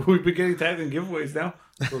that. We've been getting tagged in giveaways now,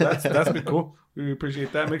 so that's been cool. We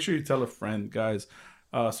appreciate that. Make sure you tell a friend, guys.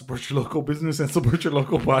 Support your local business and support your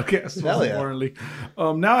local podcast. Hell Most yeah. importantly,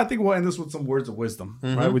 now I think we'll end this with some words of wisdom.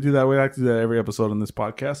 Right? We do that. We like to do that every episode on this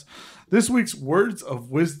podcast. This week's words of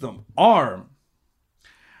wisdom are: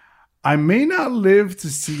 I may not live to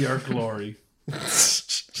see our glory,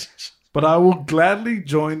 but I will gladly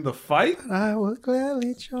join the fight. I will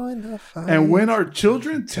gladly join the fight. And when our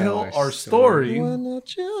children tell our our story, when the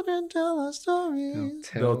children tell our story,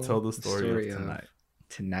 they'll tell the story of tonight.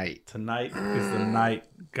 Tonight. Tonight is the night,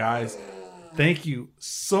 guys. Thank you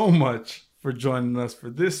so much for joining us for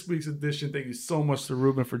this week's edition. Thank you so much to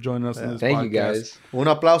Ruben for joining us on this Thank podcast. you, guys. un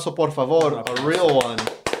aplauso por favor, a real one.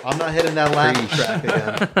 I'm not hitting that laugh track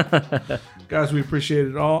again. Guys, we appreciate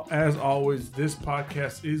it all. As always, this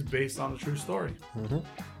podcast is based on a true story.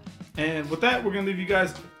 And with that, we're going to leave you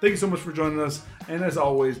guys. Thank you so much for joining us. And as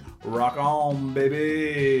always, rock on,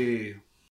 baby.